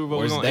Valentine's because the Super Bowl.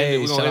 We're Where's gonna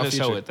Days? Shout end out the show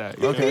Future. with that.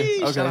 you Okay. know?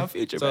 Hey, Okay. Shout out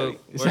Future, So baby.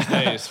 where's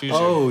Days? Future.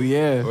 Oh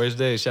yeah. Where's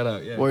Day? Shout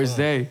out. Yeah. Where's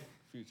come on. they?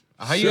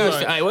 How you guys?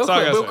 Sorry. Hey, real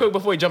Sorry, quick, real guys. quick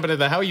before we jump into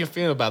that, how are you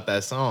feeling about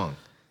that song?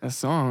 That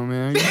song,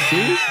 man. Are you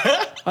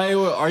serious? Hey,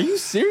 well, are you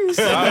serious?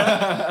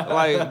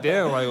 Like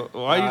damn, like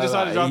why you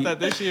decided to drop he- that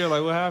this year?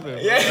 Like what happened?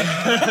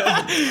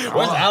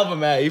 Where's the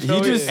album at? You feel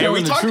You me? just Hey,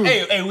 we telling the talked. truth.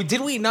 Hey, did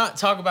we not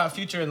talk about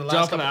Future in the last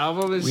Dropping the couple?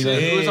 album and We shit.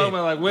 We were did. talking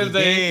about like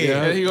Wednesday. did.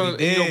 And he We gonna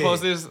did.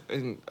 post this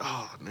and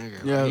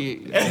nigga.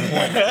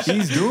 Yeah.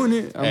 He's doing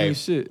it. I mean,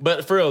 shit.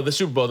 But for real, the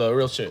Super Bowl though,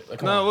 real shit. Like,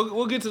 come on. No,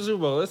 we'll get to the Super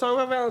Bowl. Let's talk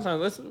about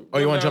Valentine's. Oh,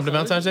 you want to jump to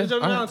Valentine's Day? Let's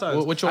jump to All right.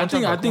 Valentine's. What you I want to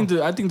think talk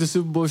about? I think the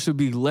Super Bowl should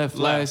be left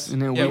last,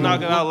 and then Yeah, we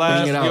knock it out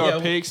last. bring it Your out.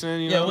 Yeah. picks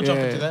and Yeah, we'll jump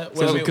into that.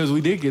 What do we- Because we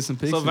did get some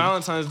picks. So in.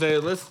 Valentine's Day.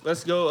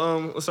 Let's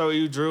go. Let's start with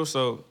you, Drew.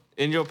 So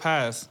in your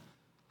past,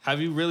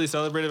 have you really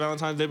celebrated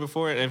Valentine's Day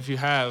before? And if you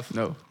have,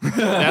 No.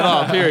 at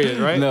all, period,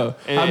 right? No.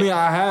 And- I mean,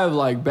 I have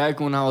like back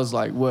when I was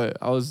like what?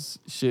 I was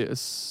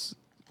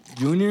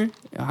junior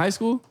in high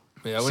school.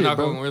 yeah, we're Shit, not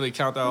bro. gonna really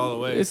count that all the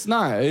way. It's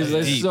not. It's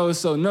deep.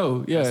 so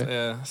no. Yeah.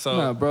 yeah. So,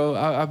 Nah, bro.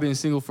 I've been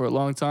single for a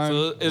long time. so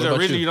is What there a about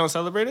reason you? you don't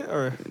celebrate it,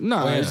 or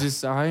No, yeah. it's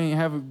just I ain't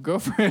have a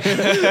girlfriend.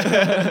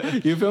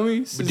 You feel me?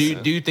 It's Do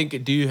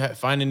just- you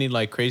find any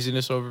like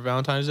craziness over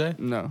Valentine's Day?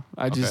 no,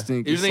 I just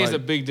think you it's think like,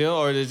 it's a big deal,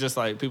 or is it just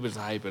like people just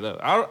hype it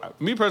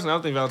up? Me personally, I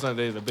don't think Valentine's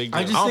Day is a big deal.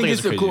 I just don't think think it's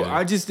it's a crazy, cool. yeah.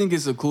 I just think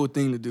it's a cool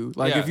thing to do.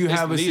 Like Yeah, if you it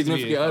have a needs to be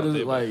significant a other,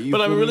 day, like you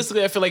But I feel mean, me?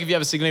 realistically, I feel like if you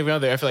have a significant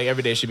other, I feel like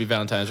every day should be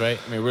Valentine's, right?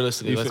 I mean,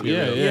 realistically, let's be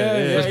real. yeah,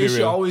 Let's be it should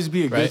real. always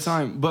be a Right? good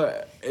time.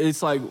 But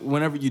it's like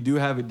whenever you do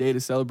have a day to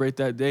celebrate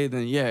that day,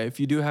 then yeah, if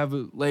you do have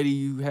a lady,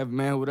 you have a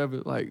man, whatever,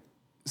 like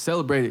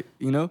celebrate it.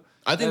 You know,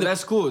 I think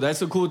that's cool. That's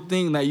a cool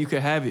thing that you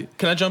could have it.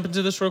 Can I jump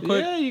into this real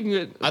quick? Yeah, you can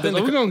get. I think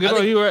we're the- gonna get I on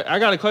think- you. I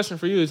got a question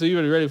for you, so you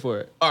already ready for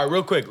it? All right,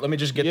 real quick. Let me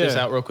just get this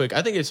Yeah. out real quick.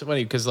 I think it's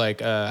funny because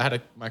like I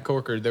had my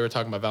coworker. They were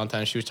talking about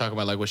Valentine's. She was talking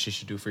about like what she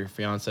should do for your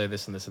fiance,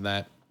 this and this and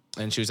that.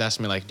 And she was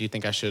asking me like, do you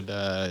think I should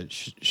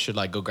should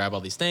like go grab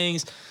all these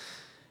things?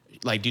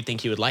 Like, do you think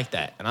he would like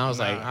that? And I was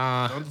like,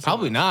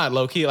 probably not,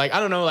 low key. Like,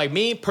 I don't know. Like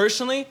me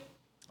personally,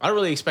 I don't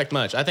really expect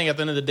much. I think at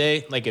the end of the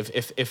day, like if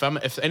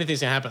anything's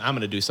gonna happen, I'm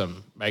gonna do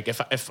something. Like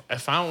if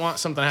I want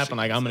something to happen,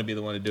 like I'm gonna be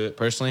the one to do it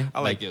personally.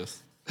 I like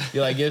gifts.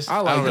 You like gifts? I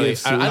like don't really,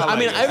 gifts, too. I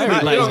mean,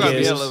 everybody You don't likes gotta be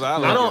gifts. jealous. I I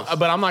like don't, gifts.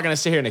 but I'm not gonna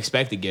sit here and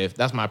expect a gift.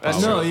 That's my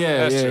problem. No, yeah,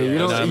 That's yeah. true. You You know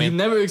don't. what I mean? You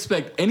never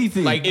expect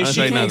anything. Like if I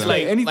she think can't nothing.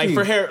 like anything.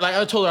 for her, like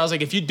I told her, I was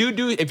like, if you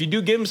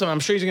do give him something, I'm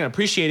sure he's gonna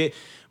appreciate it.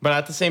 But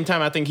at the same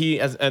time, I think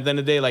at the end of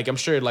the day, like I'm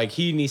sure like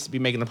he needs to be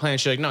making the plan.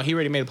 She's like, no, he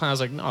already made a plan. I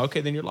was like, no,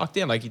 okay, then you're locked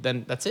in. Like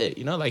then that's it.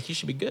 You know, like he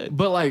should be good.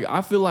 But like,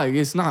 I feel like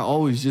it's not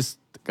always just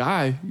the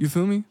guy. You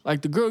feel me?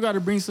 Like the girl got to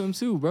bring something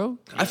too, bro.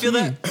 I feel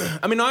that.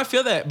 I mean, no, I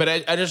feel that, but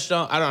I just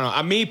don't. I don't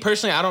know. Me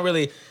personally, I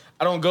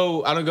don't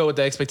go with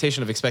the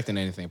expectation of expecting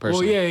anything. Well,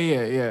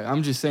 Personally, yeah.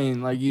 I'm just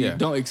saying, like you Yeah.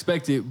 don't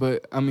expect it,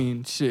 but I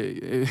mean,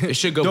 shit. it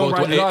should go Don't both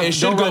write ways. it off. It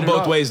should Don't go write it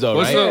both off. ways, though,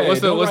 What's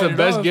right? the don't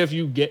best write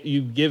it gift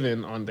you've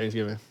given on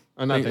Thanksgiving?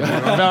 Or not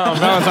Thanksgiving. on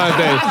Valentine's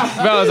Day.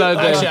 Valentine's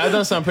Day. Actually, I've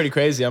done something pretty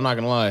crazy. I'm not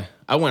gonna lie.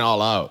 I went all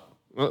out.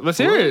 Well, let's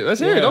hear it. Let's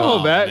hear it. Don't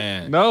hold Oh, back.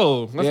 man.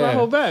 No, let's Yeah. not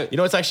hold back. You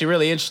know what's actually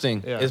really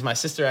interesting Yeah. is my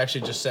sister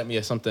actually just sent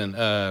me something.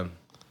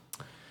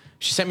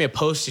 She sent me a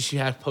post that she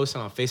had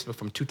posted on Facebook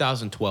from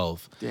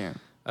 2012. Damn.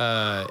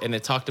 And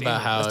it talked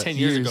about how That's 10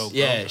 years years. ago. Bro.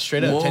 Yeah,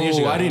 straight up, 10 years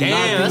Whoa, ago. I did not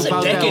Damn, think that's a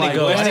about that decade like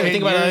ago. I that. didn't even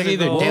think about 10 that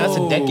either. years Damn, that's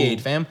a ago.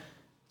 decade, fam.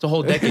 It's a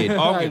whole decade.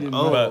 I didn't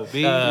know.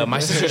 Oh, My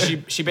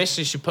sister, she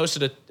basically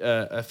posted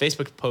a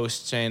Facebook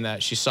post saying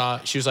that she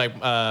was like,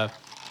 my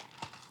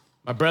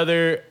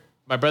brother,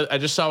 I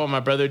just saw what my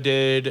brother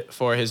did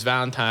for his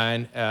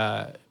Valentine.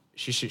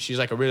 She's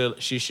like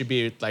she should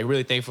be like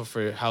really thankful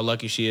for how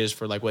lucky she is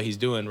for like what he's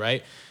doing,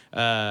 right?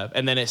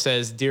 And then it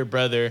says, dear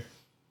brother,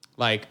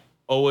 like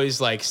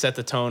always like set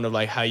the tone of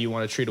like how you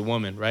want to treat a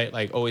woman, right?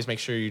 Like always make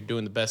sure you're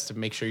doing the best to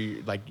make sure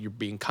you're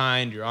being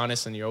kind, you're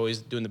honest, and you're always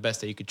doing the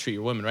best that you could treat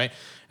your woman, right?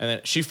 And then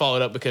she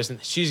followed up because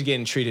she's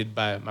getting treated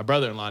by my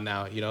brother-in-law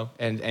now, you know,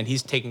 and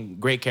he's taking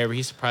great care of her.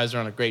 He surprised her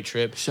on a great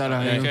trip. Shout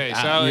out Yeah, him. Okay,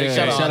 Yeah, shout out AK. man.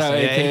 Shout out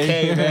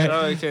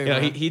AK, You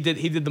know, man. he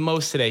did the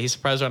most today. He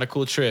surprised her on a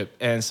cool trip,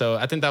 and so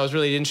I think that was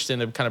really interesting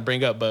to kind of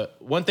bring up. But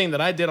one thing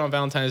that I did on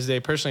Valentine's Day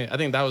personally, I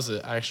think that was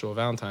the actual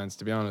Valentine's,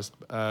 to be honest,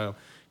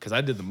 because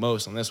I did the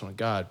most on this one.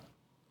 God,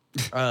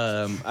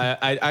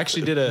 I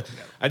actually did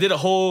a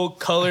whole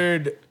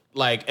colored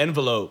like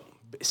envelope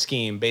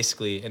scheme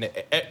basically, and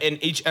in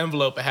each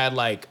envelope it had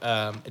like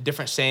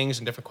different sayings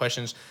and different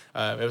questions.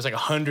 It was like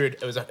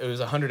 100. It was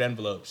 100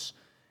 envelopes.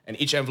 And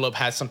each envelope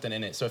had something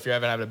in it. So if you're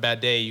ever having a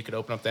bad day, you could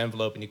open up the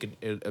envelope and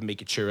it'd make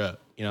you cheer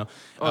up, you know?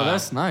 Oh,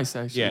 that's nice,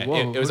 actually. Yeah,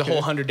 Whoa, it was okay.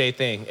 a whole 100-day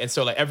thing. And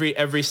so like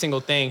every single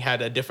thing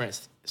had a different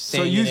So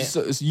saying in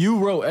it. you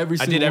wrote every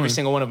I single did every one.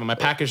 single one of them. I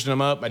packaged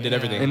them up. I did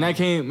everything. And that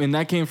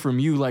came from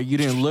you. Like you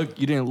didn't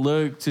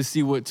look to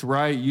see what's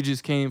right. You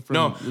just came from.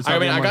 No, the top I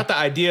of mean, your I got mind. the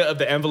idea of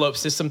the envelope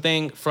system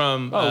thing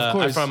from, of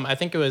course. I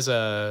think it was,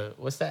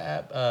 what's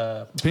that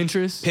app?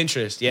 Pinterest.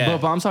 Pinterest, yeah.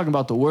 But I'm talking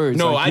about the words.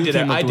 No, Like, I you did it.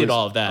 came up I with did words.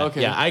 all of that.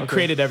 Okay, Yeah, I okay.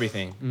 created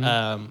everything.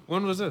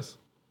 When was this?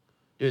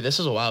 Dude, this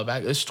was a while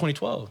back. This is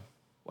 2012.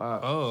 Wow.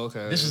 Oh,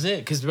 okay. This was it,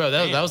 because bro,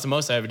 that was the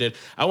most I ever did.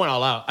 I went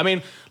all out. I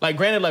mean, like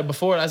granted, like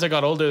before, as I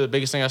got older, the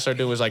biggest thing I started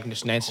doing was like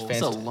just That's fancy,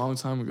 a long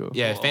time ago.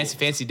 yeah,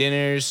 fancy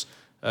dinners,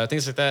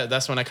 things like that.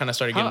 That's when I kind of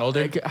started getting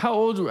How,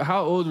 older.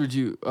 How old were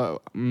you?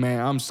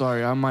 Man, I'm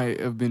sorry. I might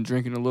have been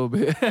drinking a little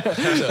bit.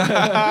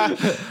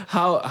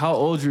 How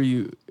old were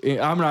you?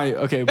 I'm not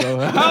okay, bro.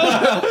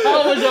 How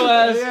old was your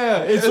ass?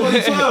 Yeah, it's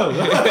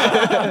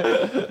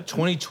 2012.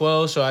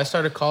 2012. So I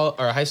started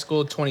high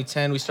school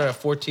 2010. We started at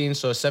 14,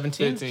 so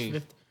 17.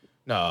 15.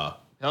 No,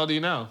 How old are you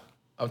now?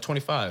 I'm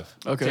 25.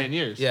 Okay. 10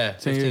 years. Yeah,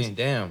 10 15. years.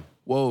 Damn.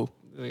 Whoa.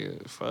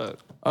 Nigga, fuck.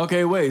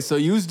 Okay, wait. So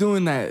you was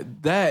doing that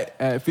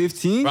at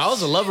 15? Bro, I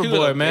was a lover He was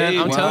boy, a man.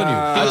 I'm baby. telling you.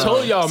 Wow. I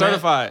told y'all, man.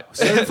 Certified.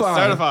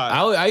 Certified.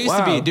 I used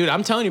to be, Wow. dude.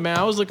 I'm telling you, man.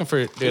 I was looking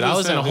for, dude. I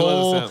was in a simp. He was a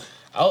whole. simp.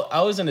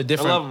 I was in a I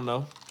different. love him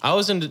though. I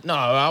was in. No,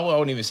 I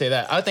wouldn't even say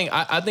that. I think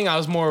I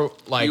was more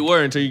like. You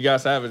were until you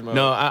got savage mode.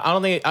 No, I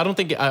don't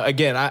think.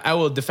 Again, I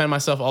will defend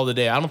myself all the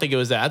day. I don't think it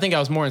was that. I think I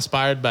was more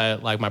inspired by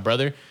like my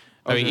brother.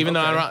 I mean, even though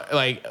I'm not,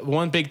 like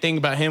one big thing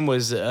about him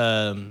was,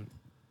 I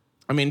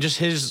mean, just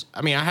his.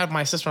 I mean, I had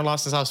my sister-in-law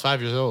since I was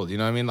 5 years old. You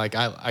know what I mean? Like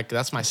I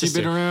that's my sister. She's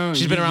been around.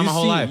 She's been around my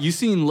whole life. You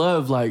seen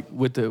love like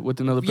with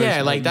another person.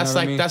 Yeah, like you that's know what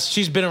I like mean? that's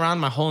she's been around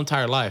my whole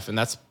entire life, and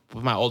that's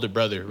with my older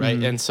brother, right?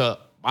 Mm-hmm. And so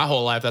my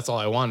whole life, that's all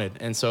I wanted,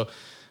 and so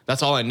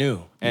that's all I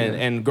knew.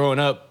 And growing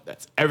up,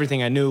 that's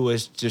everything I knew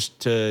was just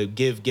to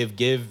give,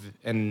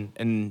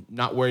 and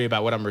not worry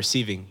about what I'm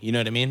receiving. You know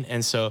what I mean?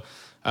 And so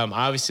I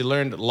obviously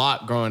learned a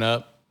lot growing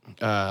up.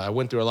 I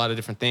went through a lot of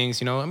different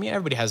things. You know, I mean,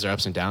 everybody has their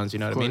ups and downs. You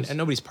know what I mean? course. And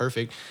nobody's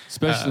perfect,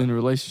 especially in a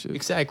relationship.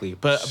 exactly.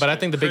 But I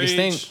think the biggest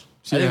thing. Preach.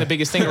 I think the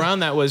biggest thing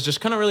around that was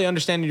just kind of really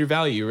understanding your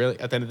value, really,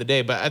 at the end of the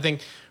day. But I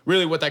think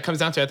really what that comes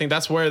down to, I think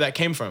that's where that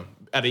came from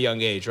at a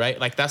young age, right?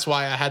 Like that's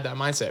why I had that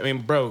mindset. I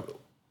mean, bro,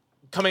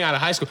 coming out of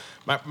high school,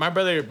 my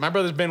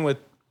brother's been with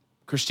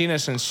Christina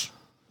since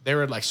they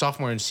were like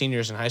sophomore and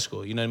seniors in high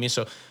school. You know what I mean?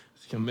 So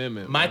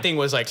Commitment. my thing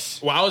was like,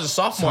 well, I was a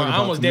sophomore. Talk I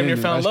about almost damn near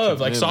commitment. fell in That's love.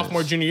 Like commitment.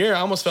 sophomore, junior year, I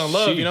almost fell in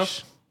love. You know,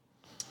 Sheesh.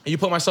 and you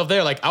put myself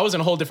there. Like I was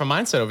in a whole different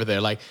mindset over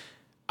there. Like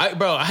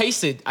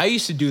I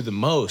used to do the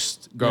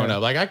most growing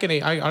up. Like I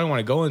don't want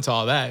to go into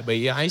all that, but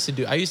yeah, I used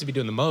to be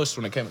doing the most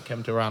when it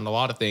came to around a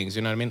lot of things.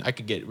 You know what I mean? I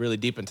could get really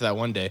deep into that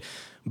one day,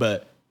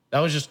 but that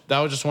was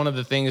just one of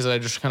the things that I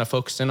just kind of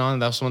focused in on.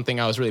 That was one thing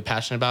I was really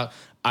passionate about.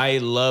 I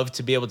love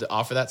to be able to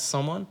offer that to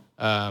someone.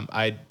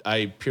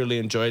 I purely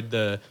enjoyed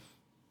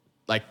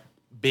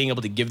being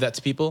able to give that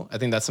to people. I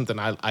think that's something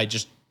I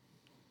just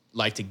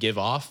like to give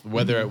off,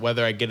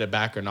 whether I get it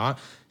back or not.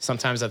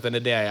 Sometimes at the end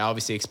of the day, I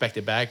obviously expect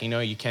it back. You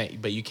know, you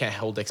can't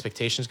hold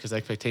expectations because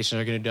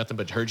expectations are going to do nothing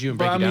but hurt you and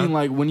break you down. I mean,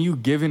 like when you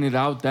giving it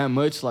out that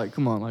much, like,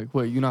 come on, like,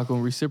 what, you're not going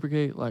to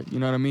reciprocate? Like, you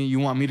know what I mean? You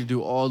want me to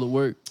do all the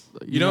work?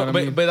 You know what I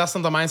mean? But that's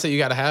not the mindset you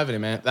got to have in it,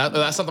 man.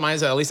 That's not the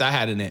mindset at least I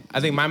had in it.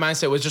 I think my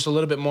mindset was just a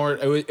little bit more.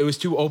 It was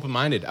too open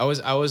minded. I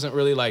wasn't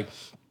really like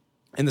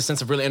in the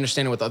sense of really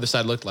understanding what the other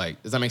side looked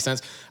like. Does that make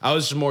sense? I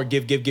was just more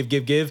give.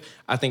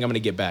 I think I'm going to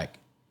get back.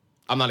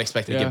 I'm not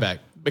expecting to get back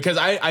because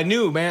I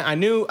knew, man. I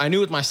knew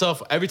with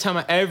myself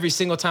every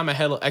single time I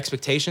had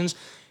expectations,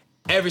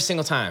 every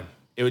single time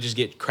it would just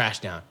get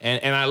crashed down.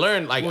 And I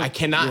learned like I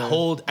cannot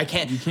hold. I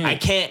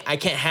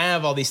can't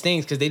have all these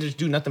things because they just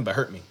do nothing but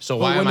hurt me. So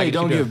why when am I they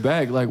don't give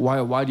back? Like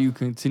why do you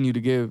continue to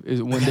give?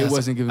 Is when they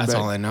wasn't giving back? That's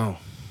all I know.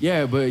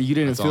 Yeah, but you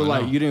didn't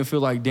feel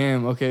like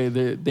damn, okay,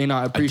 they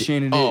not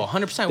appreciating it. Oh,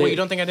 100%. Wait, you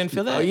don't think I didn't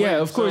feel that? Yeah,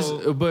 of course.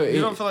 So but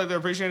you don't feel like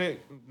they're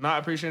not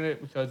appreciating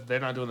it because they're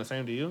not doing the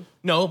same to you?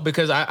 No,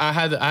 because I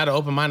had an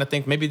open mind to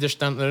think maybe they're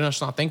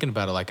just not thinking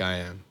about it like I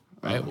am.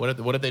 Right? What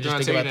if they just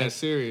think about that as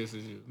serious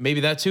as you? Maybe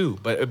that too,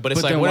 but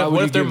it's like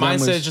what if their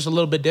mindset is just a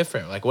little bit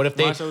different? Like what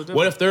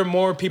if they're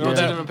more people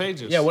that different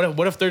pages? Yeah,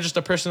 what if they're just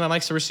a person that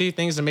likes to receive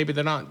things and maybe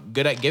they're not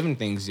good at giving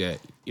things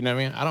yet? You know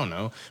what I mean? I don't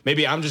know.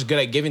 Maybe I'm just good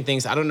at giving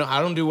things. I don't know.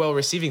 I don't do well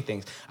receiving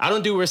things. I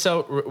don't do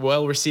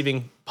well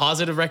receiving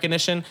positive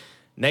recognition,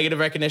 negative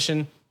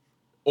recognition,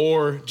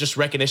 or just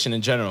recognition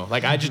in general.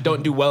 Like I just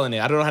don't do well in it.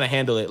 I don't know how to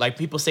handle it. Like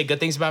people say good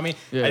things about me.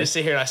 Yeah. I just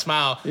sit here and I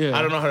smile. Yeah.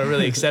 I don't know how to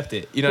really accept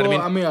it. You know what I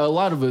mean? I mean, a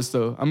lot of us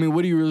though. I mean,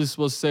 what are you really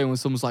supposed to say when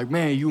someone's like,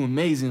 "Man, you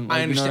amazing"? Like,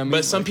 I understand, you know what I mean?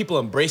 But some people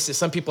embrace it.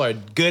 Some people are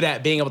good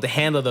at being able to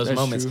handle those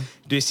moments. True.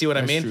 Do you see what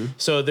I mean? True.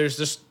 So there's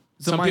just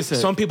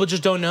some people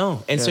just don't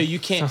know, and so you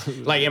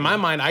can't. Like in my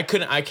mind, I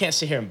can't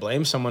sit here and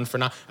blame someone for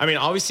not. I mean,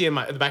 obviously in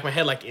the back of my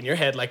head, like in your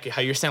head, like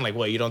how you're saying, like,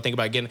 what, you don't think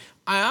about getting.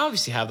 I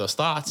obviously have those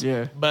thoughts.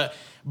 Yeah.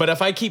 But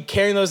if I keep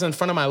carrying those in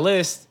front of my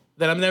list,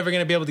 then I'm never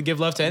gonna be able to give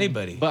love to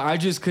anybody. But I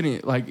just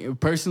couldn't, like,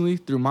 personally,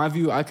 through my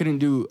view, I couldn't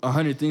do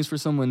 100 things for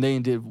someone. They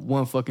did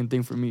one fucking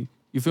thing for me.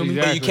 You feel me?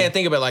 But you can't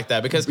think of it like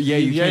that because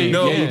you can.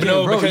 No,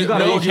 because you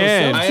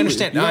can. I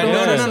understand. No.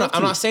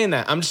 I'm not saying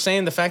that. I'm just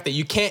saying the fact that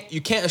you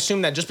can't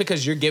assume that just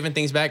because you're giving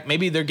things back,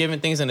 maybe they're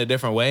giving things in a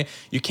different way.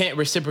 You can't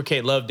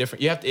reciprocate love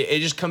different. You have to. It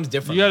just comes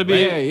different. You got to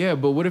be. Yeah.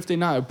 But what if they're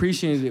not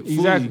appreciating it fully?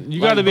 Exactly.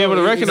 You got to be able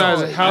to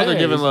recognize how they're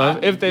giving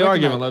love. If they are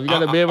giving love, you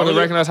got to be able to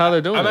recognize how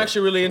they're doing. I'm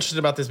actually really interested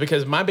about this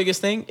because my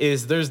biggest thing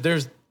is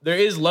there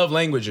is love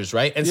languages,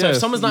 right? And so if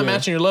someone's not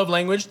matching your love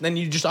language, then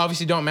you just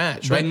obviously don't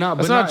match, right?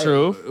 That's not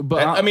true.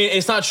 But I mean,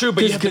 it's not true,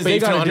 but you have to they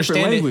got a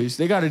different understand language.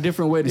 They got a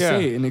different way to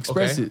say it and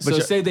express it. So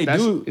say they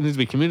do. It needs to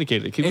be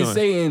communicated. Keep and going.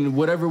 say in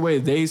whatever way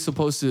they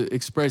supposed to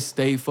express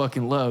they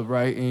fucking love,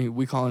 right? And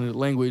we calling it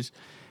language.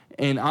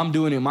 And I'm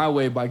doing it my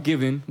way by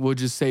giving. We'll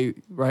just say,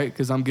 right?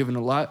 Because I'm giving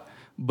a lot.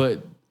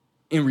 But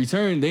in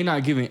return, they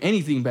not giving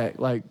anything back.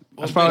 Like,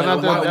 that's probably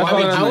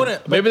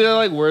not maybe they're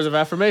like words of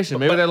affirmation.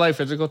 Maybe they're like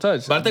physical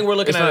touch. But I think we're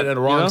looking at it at a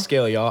wrong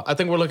scale, y'all. I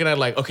think we're looking at it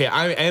like, okay,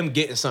 I am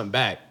getting something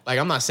back. Like,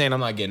 I'm not saying I'm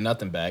not getting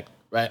nothing back,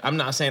 right? I'm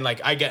not saying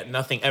like I get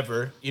nothing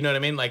ever. You know what I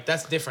mean? Like,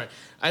 that's different.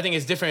 I think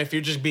it's different if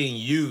you're just being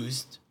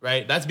used,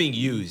 right? That's being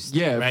used.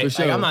 Yeah, right? for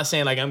sure. Like, I'm not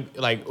saying like I'm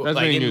like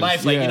in in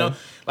life, like, you know,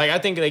 like I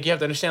think like you have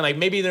to understand like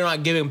maybe they're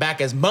not giving back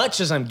as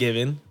much as I'm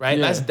giving, right?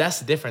 Yeah. That's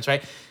the difference,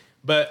 right?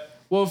 But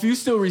well, if you're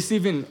still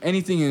receiving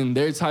anything in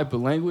their type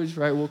of language,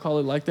 right, we'll call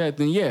it like that,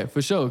 then yeah,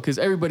 for sure. Because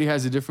everybody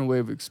has a different way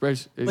of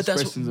expressing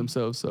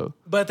themselves. So,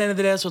 but at the end of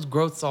the day, that's what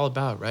growth's all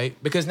about, right?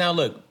 Because now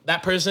look,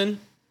 that person,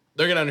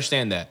 they're gonna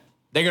understand that.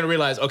 They're gonna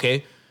realize,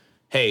 okay,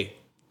 hey,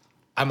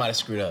 I might have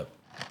screwed up.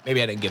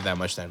 Maybe I didn't give that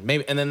much then.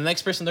 Maybe, and then the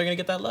next person, they're gonna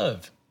get that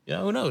love. You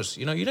know, who knows?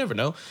 You know, you never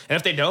know. And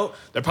if they don't,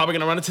 they're probably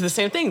gonna run into the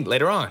same thing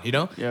later on. You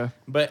know. Yeah.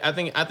 But I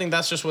think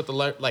that's just what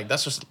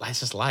that's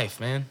just life,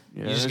 man.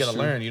 Yeah, you just gotta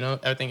learn. You know,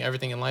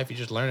 everything in life, you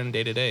just learning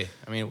day to day.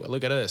 I mean,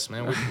 look at us,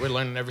 man. We're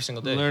learning every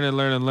single day.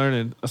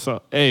 Learning.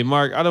 So, hey,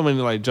 Mark, I don't mean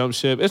to like jump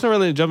ship. It's not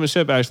really jumping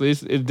ship. Actually,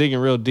 it's digging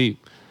real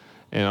deep.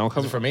 And I'm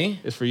coming for me.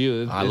 It's for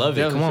you. I love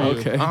it. Come on.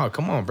 Okay. Oh,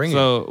 come on, bring it.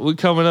 So we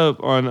coming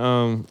up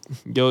on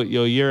your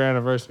year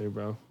anniversary,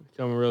 bro.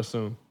 Coming real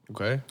soon.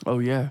 Okay. oh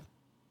yeah.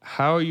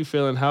 How are you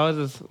feeling? How has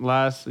this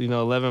last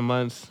 11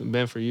 months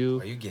been for you?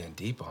 Are you getting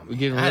deep on me? We're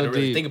getting I had to real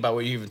really deep. think about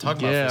what you even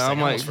talking about. Yeah, for a second.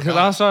 I'm like, because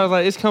I started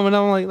like, it's coming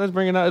up. I'm like, let's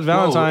bring it out. It's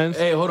Valentine's.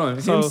 Whoa, hey, hold on.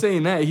 Him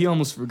saying that, he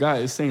almost forgot.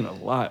 It's saying a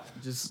lot.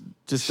 Just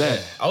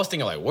that. I was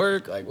thinking like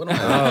work, like what am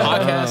I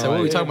podcast? Like, what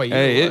are we talking about?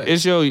 Hey,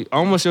 it's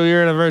almost your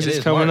year anniversary.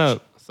 It's coming March.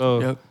 up. So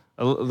Yep.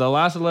 the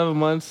last 11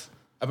 months.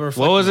 I've been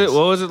What was it?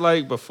 What was it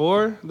like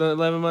before the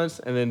 11 months,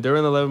 and then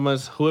during the 11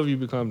 months? Who have you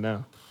become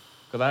now?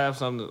 Because I have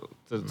something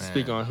to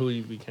speak on who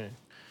you became.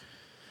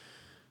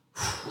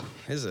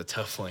 This is a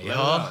tough one, Let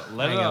y'all. it out.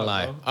 Let I it ain't gonna out,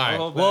 lie. bro. All right. Don't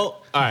hold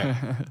Well, all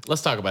right.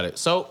 Let's talk about it.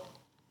 So,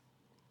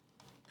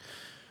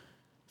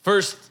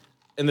 first,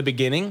 in the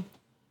beginning,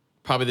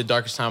 probably the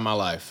darkest time of my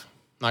life.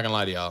 Not gonna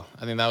lie to y'all.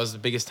 I think that was the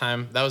biggest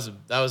time. That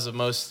was the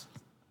most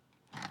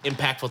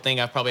impactful thing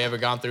I've probably ever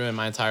gone through in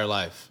my entire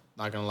life.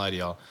 Not gonna lie to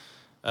y'all.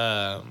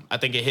 I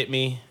think it hit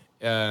me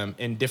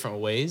in different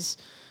ways.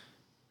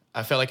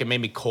 I felt like it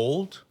made me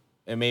cold.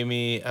 It made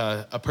me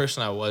a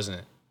person I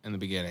wasn't in the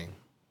beginning.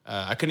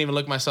 I couldn't even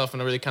look myself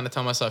and really kind of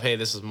tell myself, hey,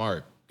 this is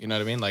Mark. You know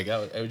what I mean? Like,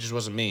 it just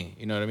wasn't me.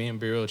 You know what I mean?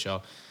 Be real with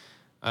y'all.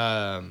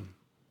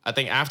 I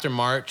think after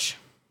March,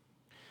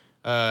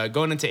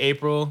 going into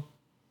April,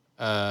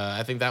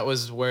 I think that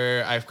was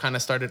where I've kind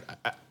of started.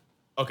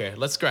 Okay,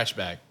 let's scratch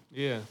back.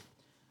 Yeah.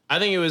 I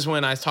think it was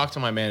when I talked to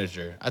my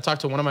manager. I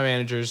talked to one of my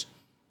managers.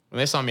 When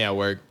they saw me at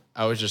work,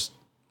 I was just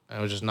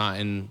not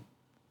in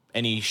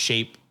any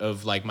shape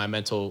of like my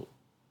mental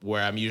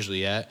where I'm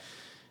usually at.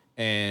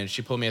 And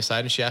she pulled me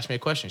aside and she asked me a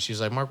question. She's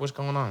like, Mark, what's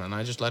going on? And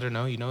I just let her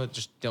know,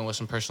 just dealing with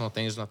some personal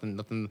things, nothing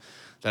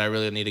that I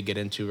really need to get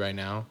into right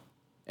now.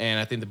 And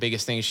I think the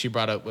biggest thing she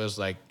brought up was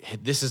like, hey,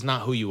 this is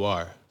not who you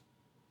are,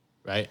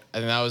 right? I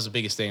think that was the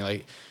biggest thing.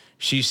 Like,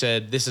 she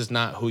said, this is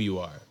not who you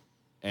are.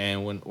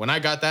 And when I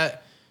got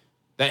that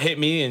hit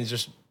me, and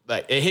just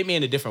like, it hit me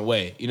in a different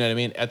way. You know what I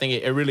mean? I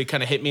think it really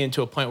kind of hit me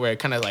into a point where it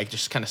kind of like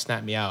just kind of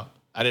snapped me out.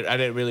 I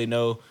didn't really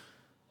know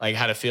like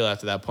how to feel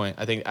after that point.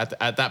 I think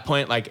at that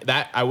point, like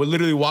that, I would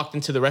literally walked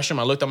into the restroom.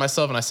 I looked at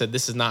myself and I said,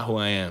 "This is not who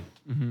I am."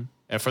 Mm-hmm.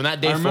 And from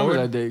that day forward,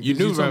 that day, you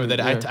do remember that.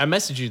 Yeah. I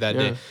messaged you that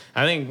day.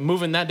 I think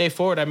moving that day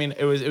forward, I mean,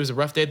 it was a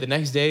rough day. The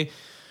next day,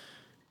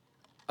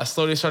 I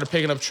slowly started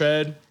picking up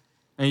tread.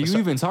 And you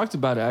even talked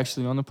about it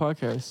actually on the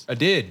podcast. I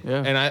did,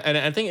 yeah. And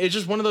I think it's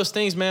just one of those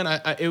things, man.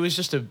 It was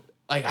just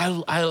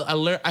I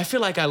learned. I feel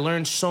like I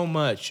learned so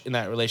much in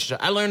that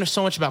relationship. I learned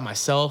so much about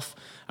myself.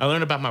 I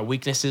learned about my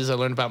weaknesses. I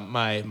learned about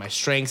my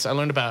strengths. I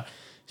learned about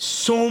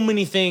so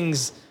many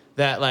things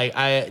that like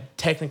I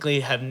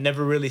technically have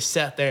never really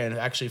sat there and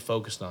actually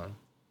focused on.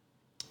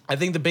 I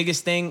think the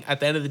biggest thing at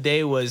the end of the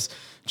day was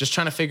just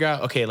trying to figure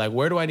out, okay, like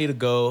where do I need to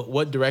go?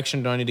 What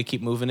direction do I need to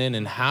keep moving in?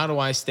 And how do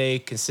I stay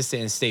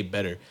consistent and stay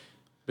better?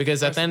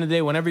 Because at the end of the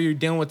day, whenever you're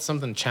dealing with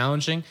something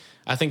challenging,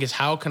 I think it's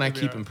how can I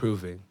keep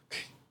improving?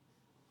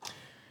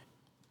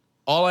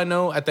 All I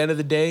know at the end of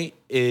the day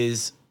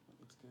is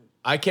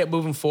I kept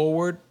moving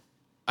forward.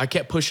 I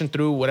kept pushing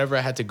through whatever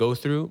I had to go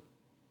through.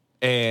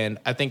 And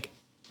I think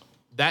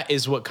that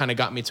is what kind of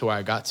got me to where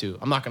I got to.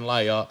 I'm not going to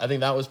lie, y'all. I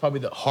think that was probably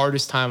the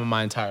hardest time of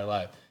my entire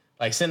life.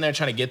 Like sitting there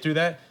trying to get through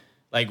that,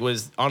 like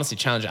was honestly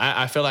challenging.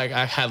 I feel like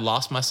I had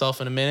lost myself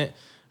in a minute.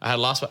 I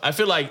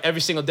feel like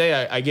every single day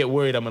I get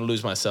worried I'm going to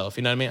lose myself.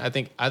 You know what I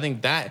mean? I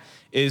think that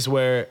is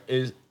where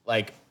is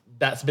like,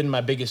 that's been my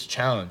biggest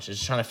challenge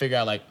is trying to figure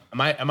out like, am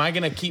I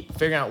going to keep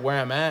figuring out where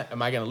I'm at?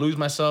 Am I going to lose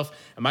myself?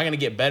 Am I going to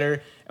get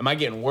better? Am I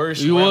getting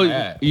worse? You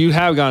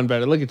have gotten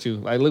better. Look at you.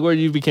 Like, look where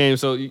you became.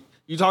 So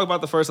you talk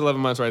about the first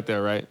 11 months right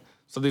there, right?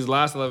 So these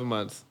last 11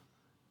 months,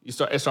 it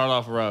started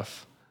off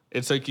rough.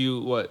 It took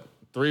you,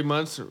 3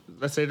 months,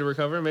 let's say, to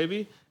recover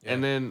maybe? Yeah.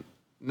 And then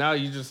now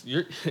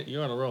you're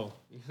on a roll.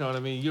 You know what I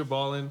mean? You're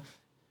balling.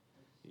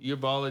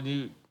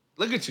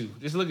 Look at you.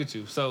 Just look at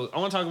you. So I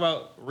want to talk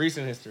about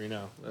recent history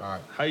now. All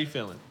right. How you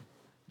feeling?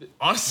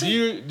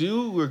 Honestly, do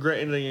you regret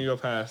anything in your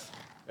past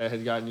that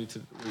has gotten you to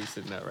where you're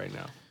sitting at right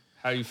now?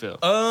 How do you feel?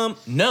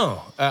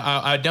 No,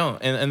 I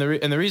don't. And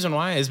the reason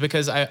why is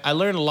because I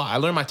learned a lot. I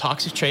learned my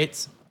toxic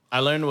traits. I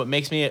learned what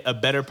makes me a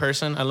better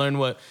person. I learned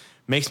what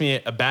makes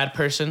me a bad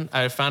person.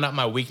 I found out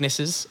my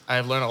weaknesses.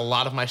 I've learned a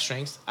lot of my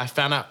strengths. I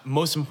found out,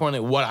 most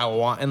importantly, what I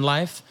want in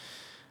life.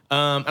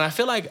 And I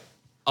feel like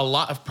a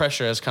lot of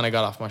pressure has kind of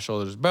got off my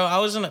shoulders. I'm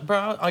gonna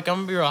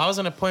be real. I was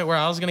in a point where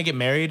I was gonna get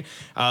married.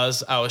 I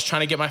was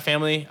trying to get my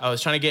family. I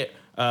was trying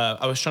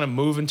to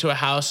move into a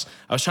house.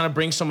 I was trying to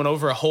bring someone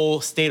over a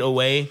whole state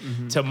away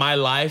to my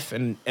life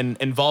and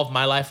involve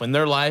my life in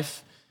their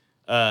life.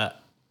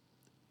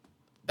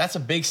 That's a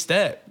big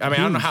step. I mean,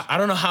 I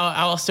don't know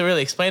how else to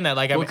really explain that.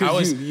 Like, I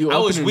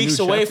was weeks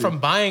away from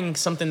buying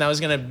something that was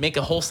gonna make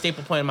a whole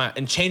staple point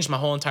and change my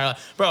whole entire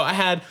life. Bro, I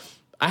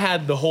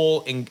had the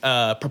whole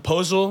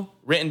proposal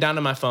written down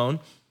on my phone.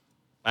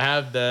 I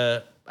had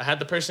the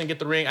person get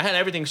the ring. I had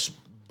everything.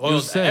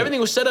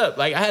 Everything was set up.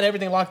 Like I had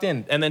everything locked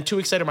in. And then 2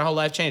 weeks later, my whole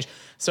life changed.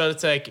 So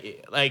it's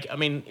like I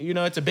mean,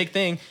 it's a big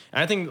thing.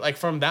 And I think like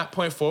from that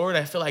point forward,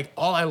 I feel like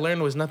all I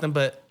learned was nothing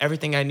but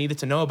everything I needed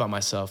to know about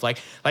myself. Like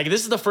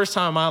this is the first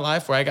time in my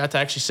life where I got to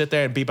actually sit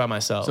there and be by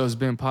myself. So it's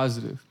been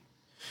positive.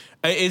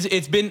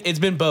 It's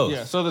been both.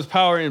 Yeah. So there's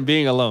power in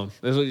being alone.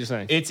 That's what you're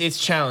saying. It's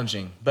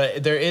challenging,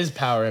 but there is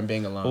power in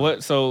being alone. What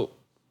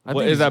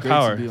is that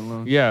power? To be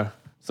alone. Yeah.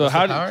 So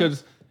What's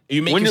because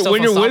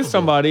when you're with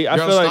somebody, I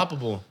feel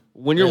unstoppable. Like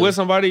when you're with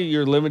somebody,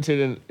 you're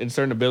limited in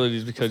certain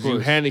abilities because you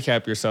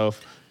handicap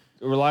yourself.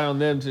 Rely on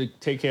them to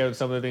take care of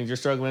some of the things you're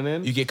struggling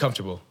in. You get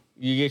comfortable.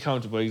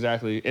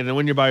 Exactly. And then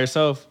when you're by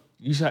yourself,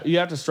 you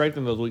have to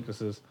strengthen those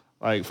weaknesses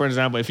Like, for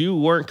example, if you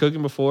weren't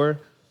cooking before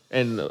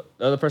and the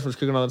other person was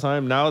cooking all the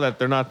time, now that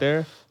they're not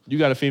there, you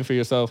got to fend for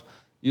yourself.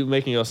 You're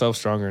making yourself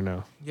stronger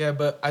now. Yeah,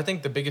 but I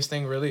think the biggest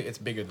thing really, it's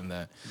bigger than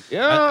that.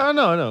 Yeah, I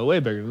know, way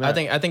bigger than that.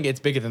 I think it's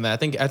bigger than that.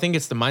 I think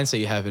it's the mindset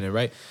you have in it,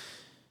 right?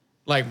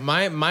 Like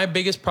my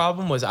biggest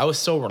problem was I was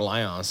so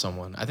reliant on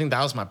someone. I think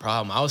that was my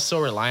problem. I was so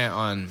reliant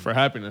on for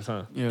happiness,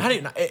 huh? Yeah. I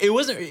didn't. It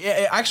wasn't.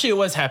 Actually, it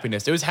was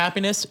happiness. It was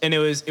happiness, and it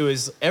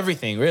was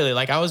everything really.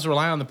 Like I was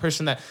relying on the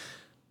person that.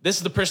 This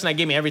is the person that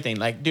gave me everything.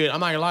 Like, dude, I'm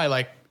not gonna lie.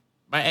 Like,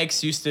 my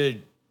ex used to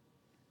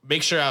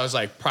make sure I was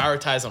like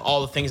prioritized on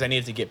all the things I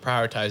needed to get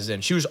prioritized in.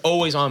 She was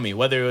always on me,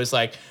 whether it was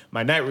like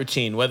my night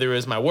routine, whether it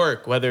was my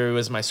work, whether it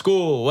was my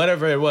school,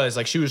 whatever it was.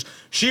 Like she was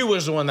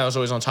the one that was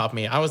always on top of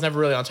me. I was never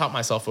really on top of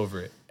myself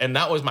over it, and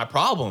that was my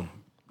problem.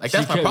 Like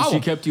that's my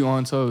problem. She kept you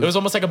on toes. It was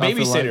almost like a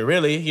babysitter, like.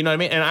 really. You know what I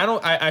mean? And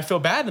I feel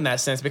bad in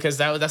that sense because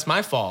that's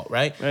my fault,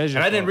 right? And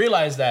I didn't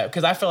realize that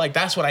because I feel like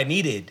that's what I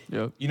needed.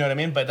 Yep. You know what I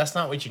mean? But that's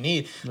not what you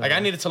need. No. Like I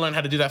needed to learn how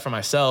to do that for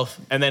myself,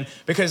 and then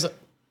because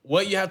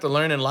what you have to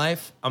learn in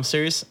life, I'm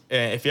serious.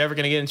 If you're ever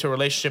gonna get into a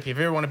relationship, if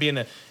you ever want to be in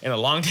a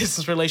long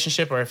distance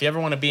relationship, or if you ever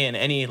want to be in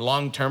any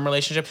long term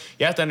relationship,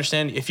 you have to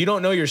understand if you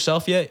don't know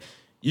yourself yet,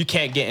 you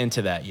can't get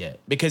into that yet.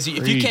 Because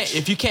if you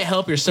can't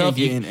help yourself,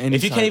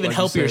 if you can't even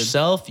help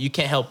yourself, you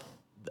can't help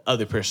the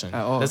other person.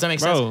 Does that make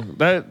sense?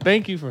 Bro,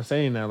 thank you for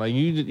saying that. Like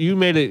you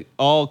made it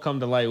all come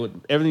to light with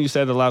everything you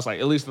said the last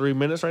like at least 3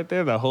 minutes right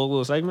there. That whole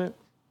little segment.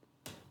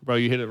 Bro,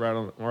 you hit it right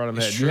on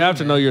the head. True, you have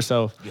to know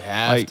yourself. You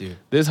have to.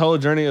 This whole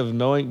journey of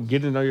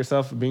getting to know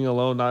yourself, being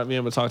alone, not being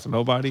able to talk to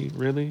nobody,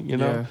 really, you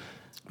know? Yeah.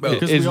 Bro,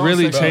 it's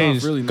really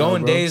changed. Really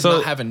going days So-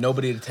 not having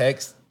nobody to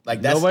text.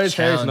 Like that's nobody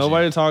texts,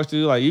 nobody talks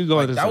to. Like you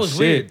going through that some was shit.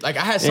 weird. Like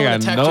I had someone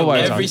to talk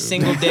to every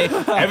single day.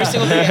 Every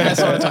single day I had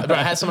someone to talk. Bro,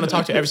 I had someone to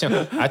talk to every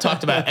single. I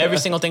talked about every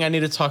single thing I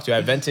needed to talk to. I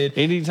vented.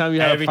 Anytime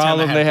you had a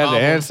problem, they had to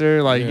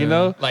answer. Like you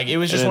know, like it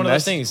was just one of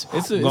those things.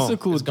 It's a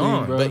cool it's thing,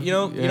 gone. bro. But you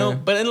know.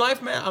 But in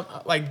life, man,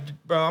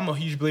 I'm a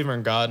huge believer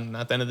in God. And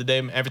at the end of the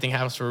day, everything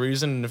happens for a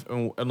reason.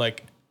 And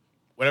like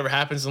whatever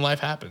happens in life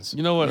happens.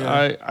 You know what?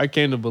 Yeah. I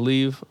came to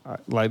believe.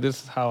 Like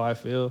this is how I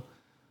feel.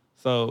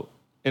 So.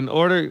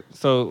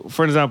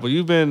 For example,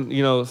 you've been,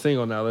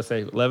 single now, let's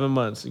say 11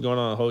 months, going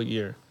on a whole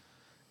year,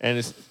 and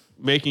it's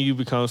making you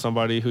become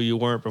somebody who you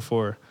weren't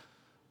before.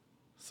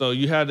 So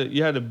you had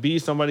to be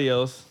somebody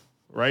else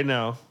right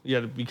now. You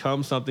had to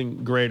become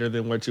something greater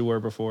than what you were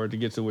before to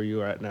get to where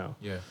you are at now.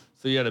 Yeah.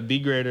 So you had to be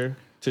greater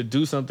to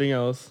do something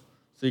else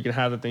so you can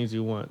have the things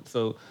you want.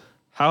 So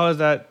how has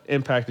that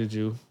impacted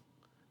you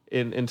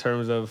in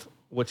terms of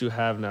what you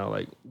have now,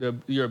 like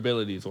your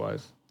abilities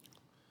wise?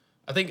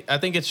 I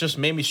think it's just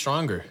made me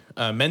stronger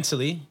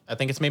mentally. I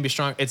think it's made me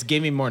strong. It's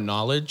given me more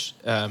knowledge.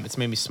 It's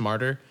made me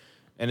smarter,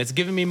 and it's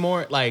given me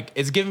more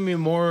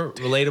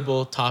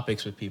relatable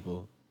topics with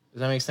people. Does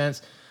that make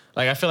sense?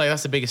 Like I feel like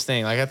that's the biggest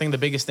thing. Like I think the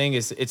biggest thing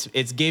is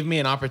it's gave me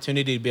an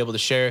opportunity to be able to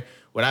share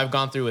what I've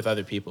gone through with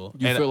other people.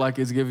 You feel like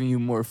it's giving you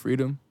more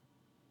freedom?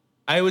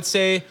 I would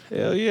say,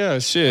 hell yeah,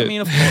 shit. I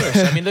mean, of course.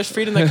 I mean, there's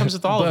freedom that comes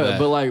with all of that.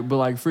 But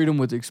like freedom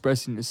with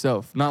expressing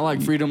yourself, not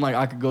like freedom like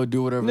I could go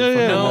do whatever. No, the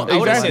fuck I No, want. I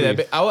wouldn't say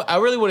Exactly. that. But I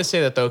really wouldn't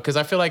say that though, because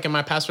I feel like in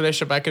my past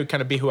relationship, I could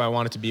kind of be who I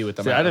wanted to be with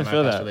them. See, I didn't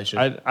feel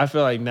that. I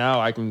feel like now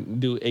I can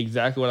do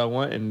exactly what I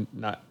want and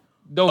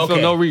don't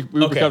feel no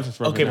repercussions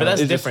from it. Okay, but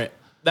that's different.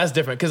 That's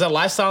different because that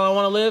lifestyle I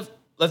want to live.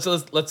 Let's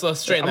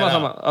straighten that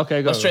out.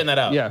 Okay, go. Let's straighten that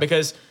out. Yeah,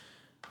 because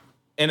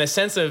in a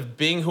sense of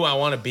being who I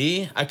want to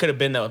be, I could have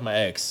been that with my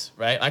ex,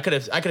 right? I could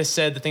have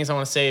said the things I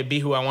want to say, be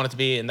who I wanted to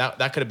be, and that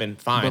could have been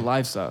fine. But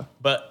lifestyle.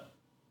 But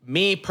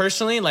me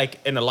personally, like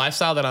in the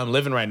lifestyle that I'm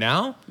living right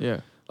now,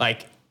 Yeah.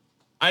 like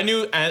I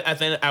knew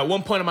at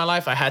one point in my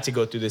life I had to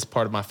go through this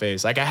part of my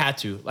phase. Like I had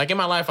to. Like in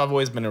my life, I've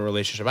always been in a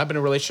relationship. I've been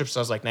in a relationship since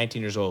I was like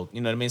 19 years old.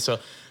 You know what I mean? So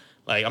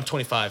like I'm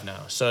 25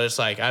 now. So it's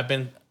like I've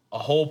been a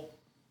whole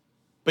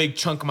big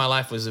chunk of my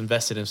life was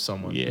invested in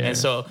someone. Yeah. And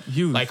so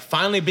Huge. like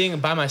finally being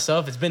by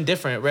myself, it's been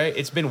different, right?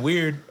 It's been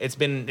weird. It's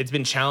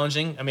been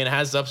challenging. I mean, it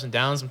has ups and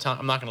downs.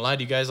 I'm not gonna lie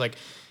to you guys. Like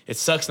it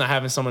sucks not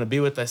having someone to be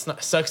with. It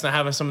sucks not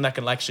having someone that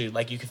can actually,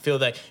 like, you can feel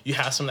that you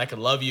have someone that can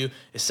love you.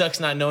 It sucks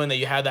not knowing that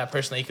you have that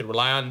person that you could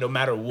rely on no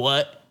matter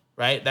what,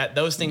 right?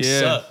 Those things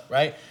suck,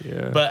 right?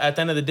 Yeah. But at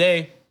the end of the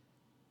day,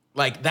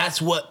 like that's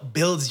what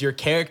builds your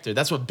character.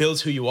 That's what builds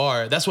who you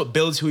are. That's what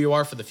builds who you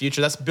are for the future.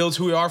 That's builds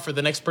who you are for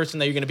the next person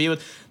that you're gonna be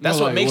with. That's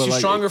what makes you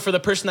stronger for the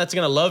person that's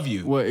gonna love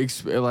you. What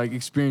like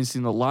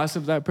experiencing the loss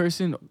of that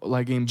person,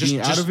 like in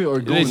being out of it, or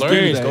The going through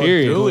experience, that?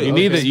 period. through it. You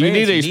need the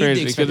experience You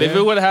need because if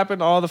it would have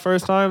happened all the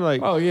first time,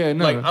 like Oh yeah,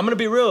 no. Like I'm gonna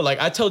be real.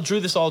 Like I tell Drew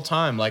this all the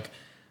time. Like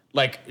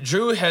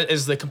Drew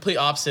is the complete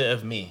opposite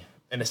of me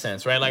in a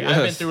sense, right? Like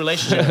I've been through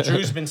relationships.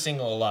 Drew's been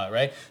single a lot,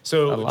 right?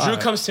 So Drew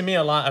comes to me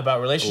a lot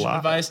about relationship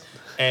advice,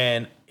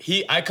 and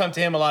I come to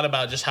him a lot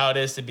about just how it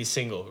is to be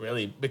single,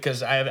 really,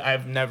 because I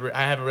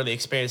haven't really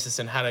experienced this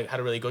and how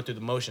to really go through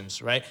the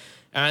motions, right?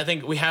 And I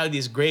think we have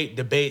these great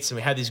debates and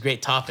we have these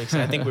great topics,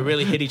 and I think we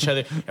really hit each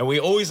other, and we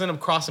always end up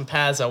crossing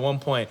paths at one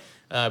point.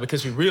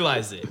 because we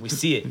realize it, we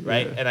see it,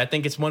 right? And I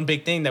think it's one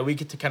big thing that we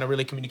get to kind of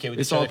really communicate with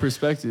each other. It's all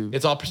perspective.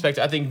 It's all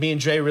perspective. I think me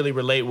and Dre really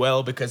relate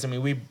well because, I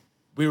mean, we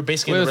were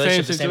basically in the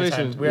relationship at the same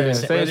time. We were in the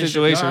same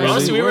situation.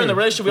 Honestly, we were in the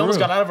relationship. We For almost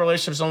real. got out of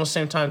relationships almost the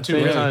same time, too.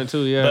 Same really. time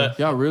too, yeah. But-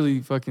 Y'all really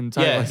fucking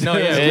tight. Yeah, like no,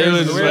 that. yeah. It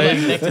was we were like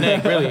like- neck to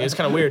neck, really. It's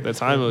kind of weird. The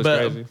time was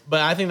crazy.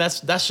 But I think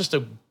that's just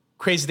a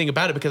crazy thing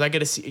about it because I get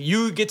to see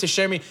you get to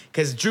share me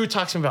because Drew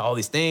talks to me about all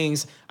these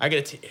things. I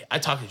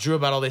talk to Drew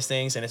about all these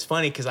things, and it's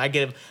funny because I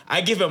give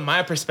him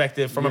my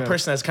perspective from a Yeah.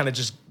 person that's kind of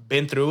just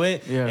been through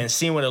it Yeah. and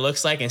seen what it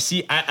looks like and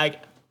see I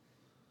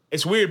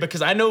it's weird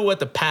because I know what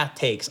the path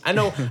takes. I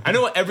know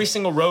what every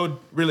single road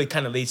really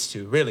kind of leads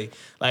to. Really,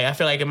 like I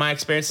feel like in my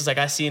experiences, like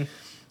I seen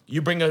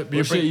you bring a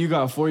Well, shit, you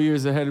got 4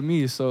 years ahead of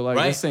me, so like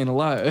Right. that's saying a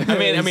lot.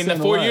 I mean, the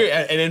 4 years,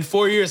 and in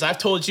 4 years, I've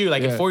told you,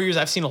 like in Yeah. 4 years,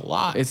 I've seen a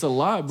lot. It's a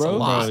lot, bro. It's a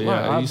lot. It's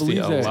Yeah, I you see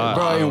believe a that, lot,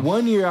 bro. bro. In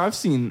 1 year, I've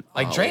seen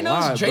Like a Dre knows,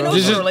 lot, Dre bro. knows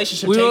Just- what a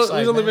relationship we takes.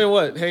 only Like, been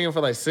what hanging for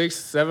like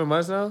 6-7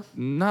 months now.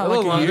 Not A like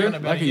little a year,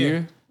 longer. like a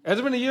year. Has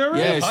it been a year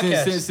already? Yeah,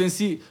 podcast. since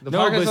he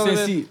podcast only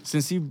been-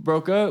 since he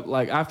broke up,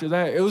 like after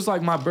that, it was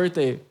like my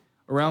birthday.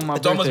 Around my It's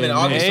birthday. almost been in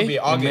August. May. It'll be In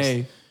August.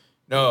 May.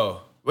 No,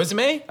 was it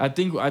May? I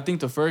think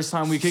the first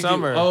time we kicked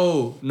Summer. it.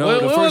 Oh no!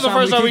 When was the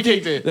first time we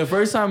kicked it? The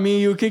first time me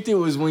and you kicked it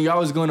was when y'all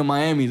was going to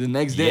Miami the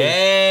next day.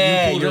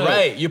 Yeah, You pulled you're up.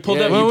 right. You pulled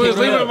Yeah, up. When You we was pulled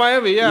leaving up. to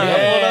Miami, yeah. Yeah.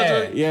 I pulled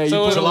out to- Yeah, you So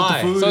pulled it's up with the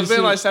July. food So and it's been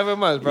shit. like 7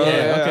 months, bro. Yeah,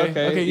 Yeah, okay.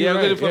 okay. you're Yeah, we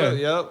right, did put it.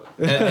 yeah. Yep.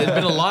 It's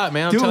been a lot,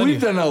 man. I'm Dude, telling we've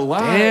you. done a lot.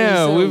 Damn,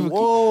 So, we've-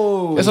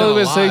 whoa. It's only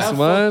been That 6 fucked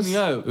months. me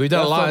up. We've done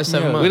That a lot in fucked me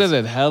 7 up. months. We done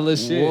that hella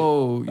shit.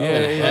 Whoa, yeah,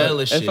 yeah.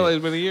 Hella It shit. felt like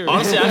it's been a year.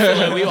 Honestly, I feel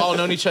like we all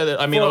known each other.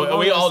 I mean, For a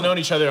we all long known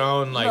each other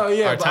on like No,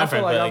 yeah, our but I time feel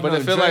frame. like But I've But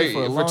known it feel Drake like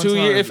for a for long 2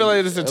 years, time. it feel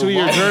like it's a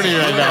 2-year long journey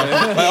right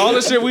now. Like all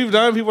the shit we've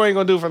done, people ain't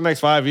gonna do for the next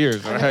 5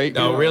 years, right?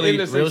 no, really, In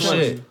this real 6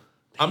 months. shit.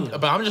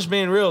 But I'm just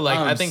being real. Like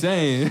I think,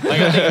 saying.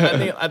 like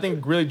I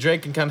think really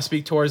Drake can kind of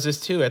speak towards this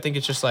too. I think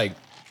it's just like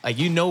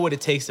you know what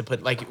it takes to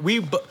put like we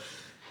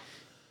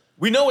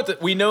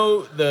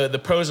know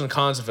the pros and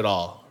cons of it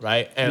all,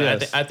 right? And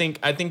Yes. I think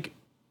at the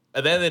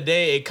end of the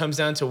day, it comes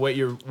down to what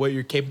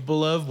you're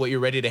capable of, what you're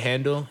ready to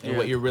handle, and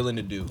what you're willing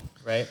to do,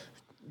 right?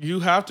 You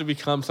have to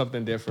become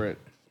something different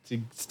to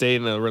stay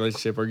in a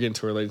relationship or get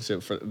into a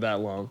relationship for that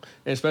long,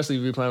 and especially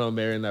if you plan on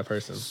marrying that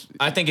person.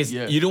 I think it's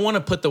Yeah. you don't want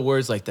to put the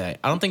words like that.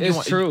 I don't think It's you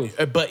want,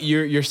 true. but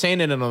you're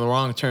saying it on the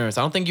wrong terms.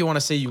 I don't think you want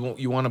to say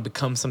you want to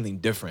become something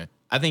different.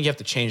 I think you have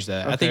to change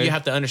that. I think Okay. you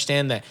have to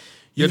understand that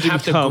you have to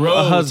have to become a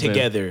grow husband.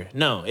 together.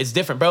 No, it's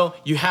different, bro.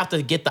 You have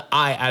to get the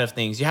I out of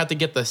things. You have to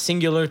get the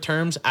singular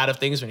terms out of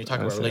things when you talk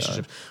about say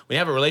relationships. When you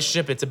have a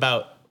relationship, it's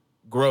about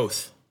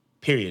growth.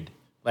 Period.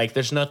 Like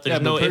there's no Yeah,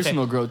 no but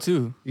personal growth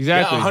too.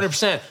 Exactly. Yeah,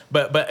 100%.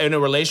 But in a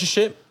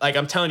relationship, like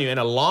I'm telling you, in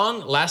a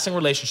long lasting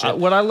relationship,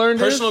 What I learned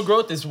personal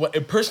growth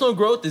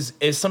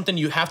is something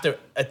you have to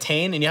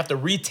attain and you have to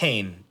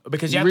retain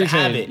because you have to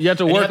have it. You have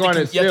to And work on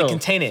it. You have to still.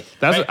 contain it.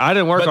 That's right? I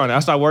didn't work But- on it. I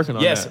started working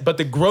on Yes, that. but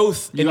the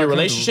growth in got your comfortable.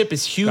 relationship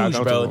is huge, Got bro.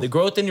 comfortable. The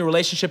growth in your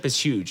relationship is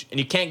huge, and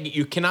you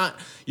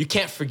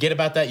can't forget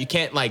about that. You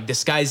can't like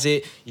disguise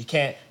it. You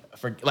can't.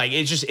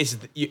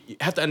 You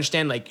have to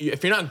understand like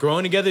if you're not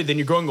growing together, then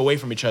you're growing away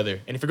from each other.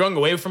 And if you're growing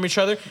away from each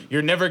other,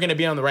 you're never going to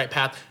be on the right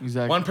path.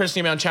 Exactly. One person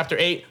will be on chapter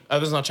 8,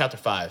 others on chapter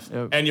 5,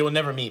 Yep. and you will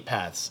never meet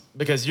paths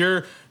because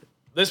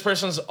this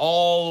person's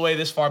all the way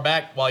this far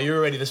back while you're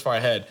already this far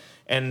ahead,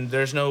 and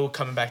there's no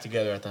coming back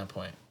together at that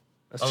point.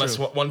 Unless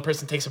true. one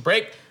person takes a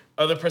break,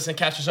 other person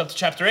catches up to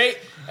chapter 8,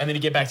 and then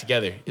you get back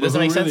together. Does that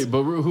make sense?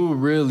 But who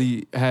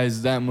really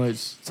has that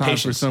much time for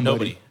Patience. somebody?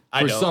 Nobody.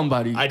 I For don't.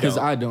 somebody, I because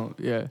don't. I don't.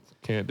 Yeah,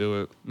 Can't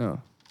do it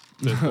no.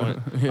 at this point.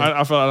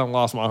 I feel like I done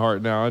lost my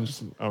heart now. I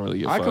don't really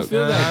give a I fuck. can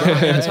feel that, bro. I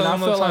And tell I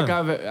him all feel the like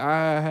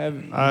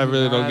time. I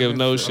really don't give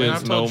no haven't- shits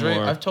I've no told Dre.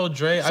 more. I've told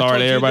Dre. I've Sorry told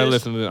to you everybody this.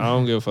 listening. I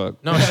don't give a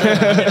fuck. No,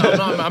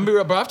 sure. I'm be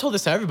real, bro. I've told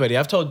this to everybody.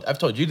 I've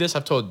told you this.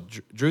 I've told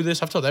Drew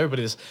this. I've told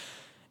everybody this.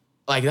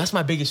 Like that's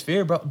my biggest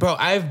fear, bro. Bro,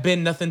 I've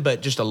been nothing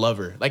but just a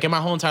lover. Like in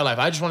my whole entire life,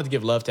 I just wanted to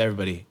give love to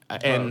everybody,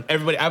 and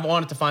everybody. I've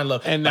wanted to find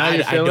love. And But now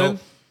you're feeling?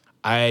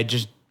 I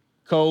just.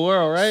 Cold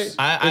world, right?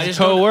 I It's just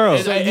a cold don't- world.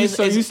 it's-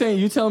 So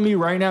you telling me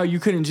right now you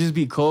couldn't just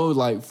be cold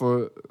like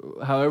for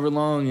however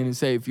long and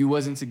say if you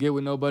wasn't to get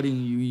with nobody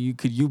and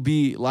could you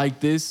be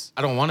like this?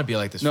 I don't want to be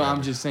like this. No, forever.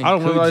 I'm just saying. I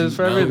don't could want you? this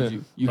for No,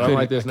 everything. You But I'm couldn't.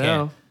 like this I can't.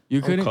 now. You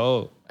I'm couldn't.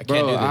 cold. I can't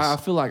Bro, do this. I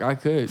feel like I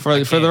could. For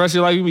the can't. rest of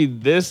your life, you be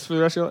this for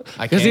the rest of your life?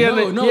 I Because he can't.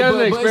 hasn't No, he hasn't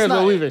but it's experienced what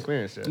not- we've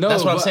experienced yet. No,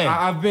 That's what I'm but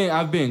saying.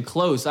 I've been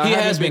close. I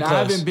has been I close.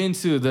 haven't been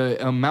to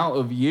the amount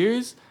of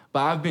years, but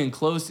I've been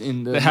close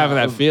in the Having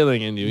that amount of-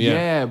 feeling in you, yeah.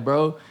 Yeah,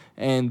 bro.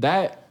 And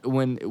that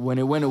when it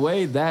went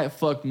away, that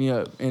fucked me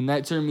up, and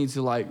that turned me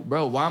to like,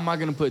 bro, why am I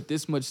gonna put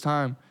this much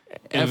time,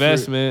 effort,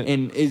 Investment.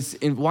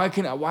 and why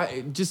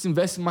just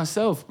invest in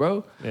myself,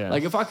 bro? Yeah.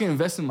 Like if I can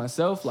invest in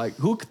myself, like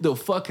the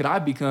fuck could I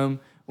become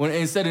when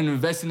instead of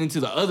investing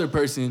into the other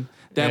person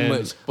that And-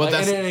 much. Well, Like,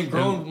 that's- and then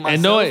growing myself.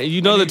 and know it-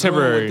 you know and the then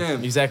growing with temporary.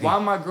 them. Exactly. Why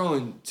am I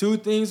growing two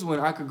things when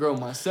I could grow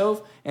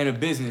myself and a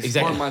business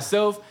Exactly. for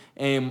myself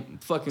and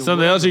fucking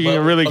Something else you whatever,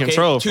 can but- really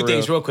control. Two for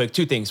things, real. real quick.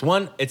 Two things.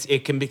 One,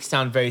 it can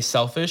sound very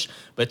selfish,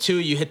 but two,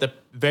 you hit the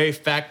very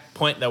fact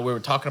point that we were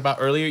talking about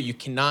earlier. You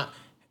cannot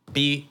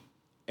be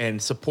and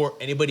support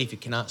anybody if you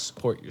cannot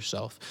support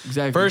yourself.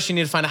 Exactly. First, you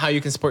need to find out how you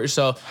can support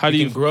yourself. How do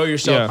can you- grow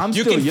yourself? yeah. I'm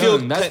you still can young.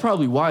 feel That's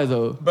probably why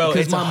though. Bro,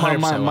 because it's my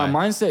 100% my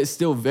why. mindset is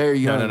still very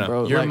young, no.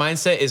 bro. Your Like,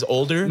 mindset is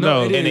older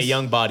No, it in a is.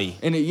 young body.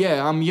 And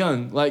yeah, I'm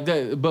young like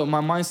that, but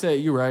my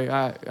mindset. You're right.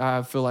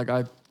 I feel like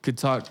I could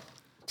talk.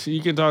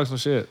 You can talk some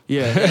shit.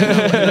 Yeah, I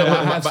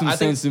have but some I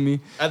think- sense in me.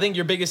 I think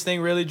your biggest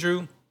thing, really,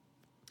 Drew,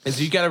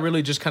 is you got to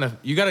really just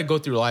you got to go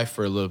through life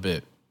for a little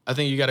bit. I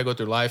think you got to go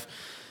through life.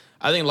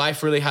 I think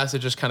life really has to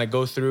just kind of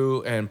go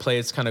through and play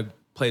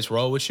its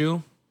role with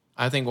you.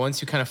 I think once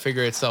you kind of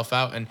figure itself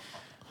out, and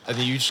I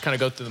think you just kind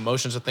of go through the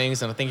motions of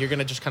things, and I think you're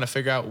gonna just kind of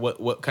figure out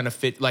what kind of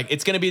fit. Like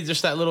it's gonna be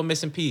just that little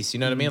missing piece. You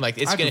know what I mean? Like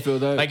it's I can gonna feel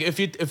that. like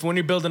if when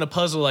you're building a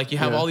puzzle, like you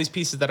have Yeah. all these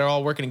pieces that are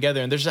all working together,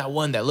 and there's that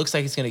one that looks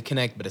like it's gonna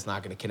connect, but it's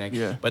not gonna connect.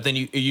 Yeah. But then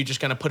you just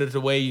kind of put it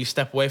away. You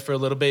step away for a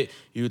little bit.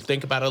 You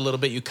think about it a little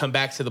bit. You come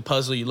back to the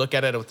puzzle. You look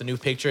at it with the new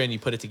picture, and you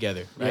put it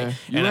together. Right? Yeah,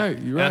 you're And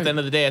right. You're and right. At the end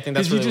of the day, I think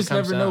that's Because really you just what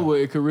comes never know down. what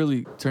it could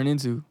really turn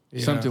into.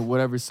 Something,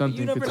 whatever.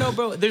 Something. You never could know, turn-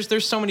 bro.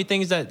 There's so many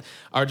things that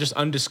are just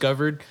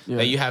undiscovered Yeah.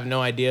 that you have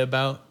no idea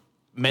about.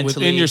 Mentally,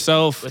 Within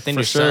yourself, within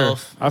for sure.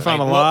 yourself. I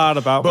found a bro- lot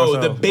about bro,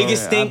 myself, the bro.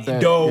 biggest Yeah, I thing,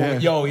 bet.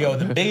 yo, Yeah.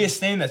 the biggest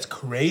thing that's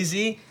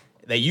crazy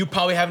that you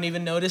probably haven't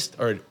even noticed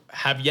or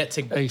have yet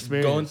to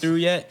Experience. going through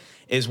yet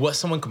is what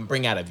someone can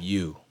bring out of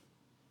you,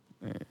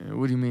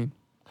 What do you mean?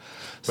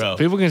 bro.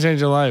 People can change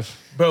your life.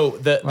 Bro,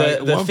 the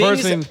one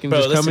things, person can bro,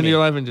 just come listen to into me. your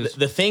life and just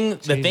the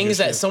change things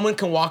your that shit. someone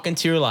can walk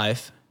into your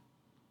life,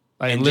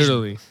 Like and just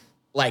literally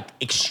like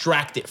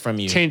extract it from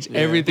you. change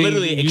everything.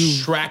 Literally you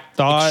extract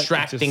thought,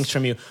 extract just- things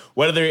from you.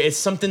 Whether it's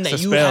something that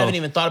It's a you spell. haven't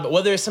even thought about,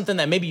 whether it's something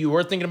that maybe you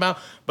were thinking about,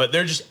 but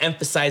they're just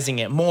emphasizing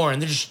it more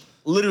and they're just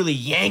literally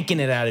yanking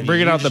it out of you.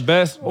 bringing You're out the just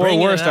best or bringing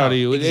it worst out of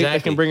you. It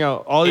Exactly. can bring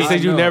out all these I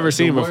things you've know, never the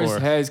seen worst before.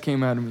 has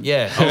came out of me.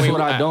 Yeah. That's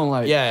what I don't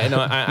like. Yeah, no,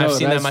 I've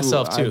seen that that's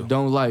myself what too. I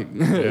don't like.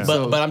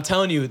 But I'm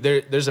telling you,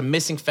 there's a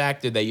missing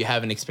factor that you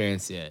haven't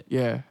experienced yet.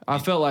 Yeah, I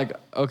felt like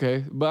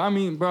okay, but I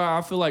mean, bro,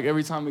 I feel like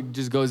every time it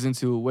just goes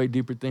into a way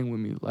deeper thing with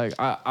me. Like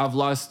I've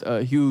lost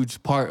a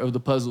huge part of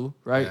the puzzle,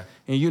 right? Yeah.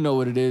 And you know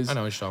what it is. I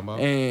know what you're talking about.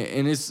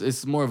 And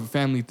it's more of a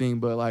family thing,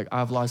 but like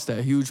I've lost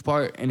that huge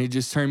part, and it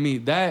just turned me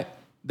that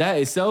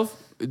itself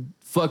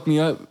fucked me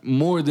up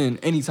more than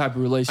any type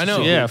of relationship. I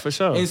know. Yeah, for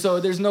sure. And so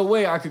there's no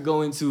way I could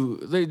go into.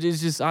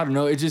 It's just I don't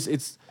know.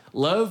 It's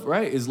love,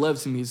 right? It's love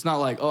to me. It's not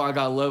like oh I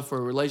got love for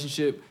a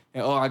relationship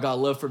and oh I got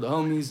love for the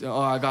homies and oh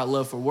I got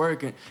love for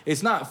work and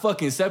it's not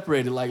fucking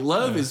separated. Like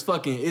love is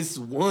fucking. It's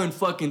one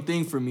fucking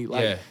thing for me.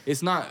 Like Yeah.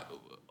 it's not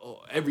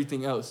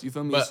everything else. You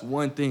feel me? But It's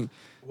one thing.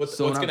 What's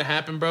So when gonna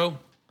happen, bro?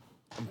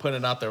 I'm putting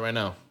it out there right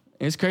now.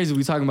 It's crazy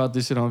we talking about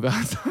this shit on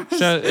Valentine's.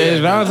 It's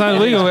Valentine's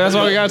week. That's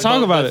why we gotta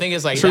talk about the it. thing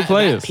is, like, True that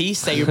players.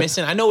 piece that you're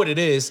missing, I know what it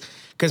is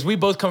because we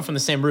both come from the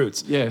same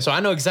roots. Yeah. So I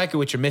know exactly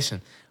what you're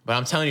missing. But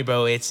I'm telling you,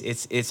 bro,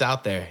 it's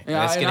out there. And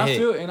And it's gonna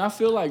hit. I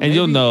feel like And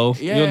you'll maybe- know.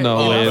 You'll know,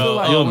 and I man. feel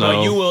like- You'll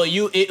bro,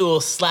 know. it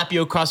will slap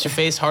you across your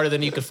face harder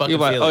than you could fucking You're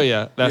like, feel oh it.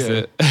 yeah, that's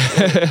Yeah.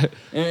 it.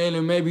 And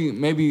then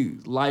maybe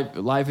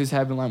life has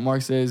happened like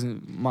Mark says,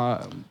 and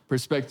my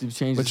perspective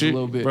changes But a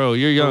little bit. bro,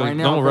 you're But young.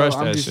 Don't bro, rush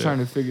I'm that just shit. trying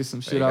to figure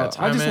some shit you got out.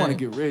 time, I just man. want to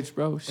get rich,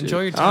 bro. Shit.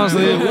 Enjoy your time.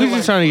 Honestly, man. we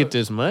just trying to get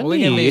this money. We're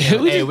gonna be, We hey,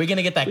 just we're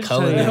gonna get that trying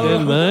color. to get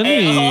this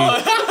money.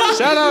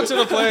 Shout out to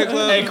the player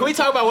club. Hey, can we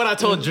talk about what I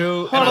told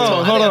Drew? Hold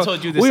on, hold I on.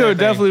 told you this We same are thing.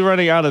 definitely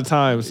running out of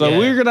time, so Yeah.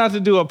 we're gonna have to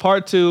do a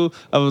part 2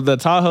 of the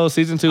Tahoe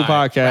season 2 All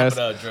right, podcast. wrap it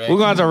up, Dre. We're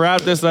gonna have to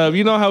wrap this up.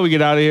 You know how we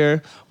get out of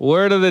here.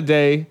 Word of the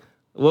day.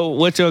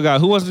 What you got?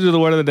 Who wants to do the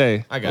word of the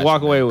day? I got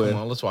walk you, away man. with. Come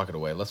on, let's walk it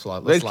away. Let's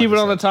Let's keep it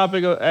on the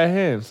topic at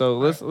hand. So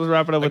let's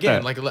wrap it up with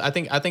Again, that. like I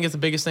think it's the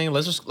biggest thing. I'm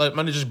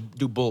gonna just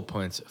do bullet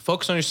points.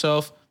 Focus on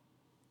yourself.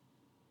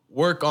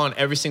 Work on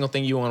every single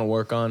thing you want to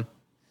work on.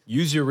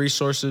 Use your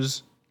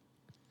resources.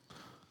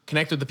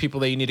 Connect with the people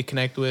that you need to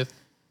connect with.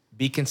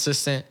 Be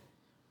consistent.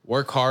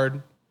 Work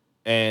hard,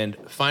 and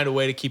find a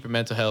way to keep your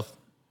mental health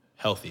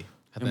healthy.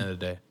 At the end of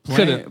the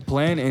day,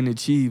 plan and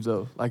achieve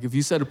though. Like if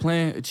you set a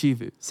plan,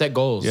 achieve it. set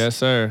goals. Yes,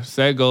 sir.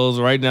 Set goals.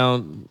 Write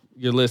down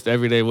your list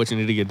every day. What you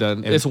need to get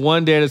done. It's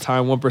one day at a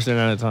time. 1%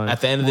 at a time.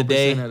 At the end of the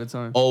day, 1% at a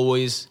time.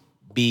 always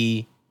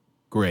be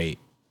great.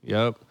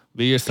 Yep.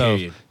 Be yourself.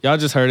 Period. Y'all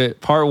just heard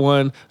it. Part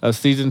 1 of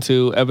season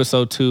 2,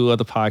 episode 2 of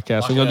the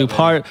podcast. Lock We're it gonna up, do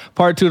man.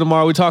 part 2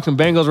 tomorrow. We're talking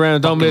Bengals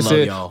random. Don't Fucking miss love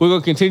it. y'all. We're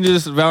gonna continue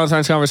this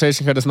Valentine's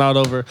conversation because it's not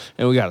over,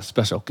 and we got a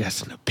special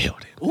guest in the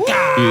building.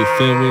 You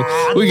feel me?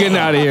 We getting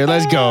out of here.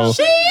 Let's go.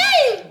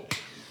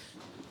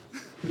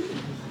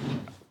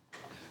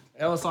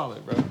 That was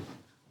solid, bro.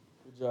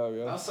 Good job,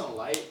 yo. That's so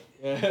light.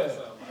 Yeah.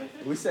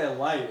 We said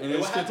light, and it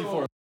was 54.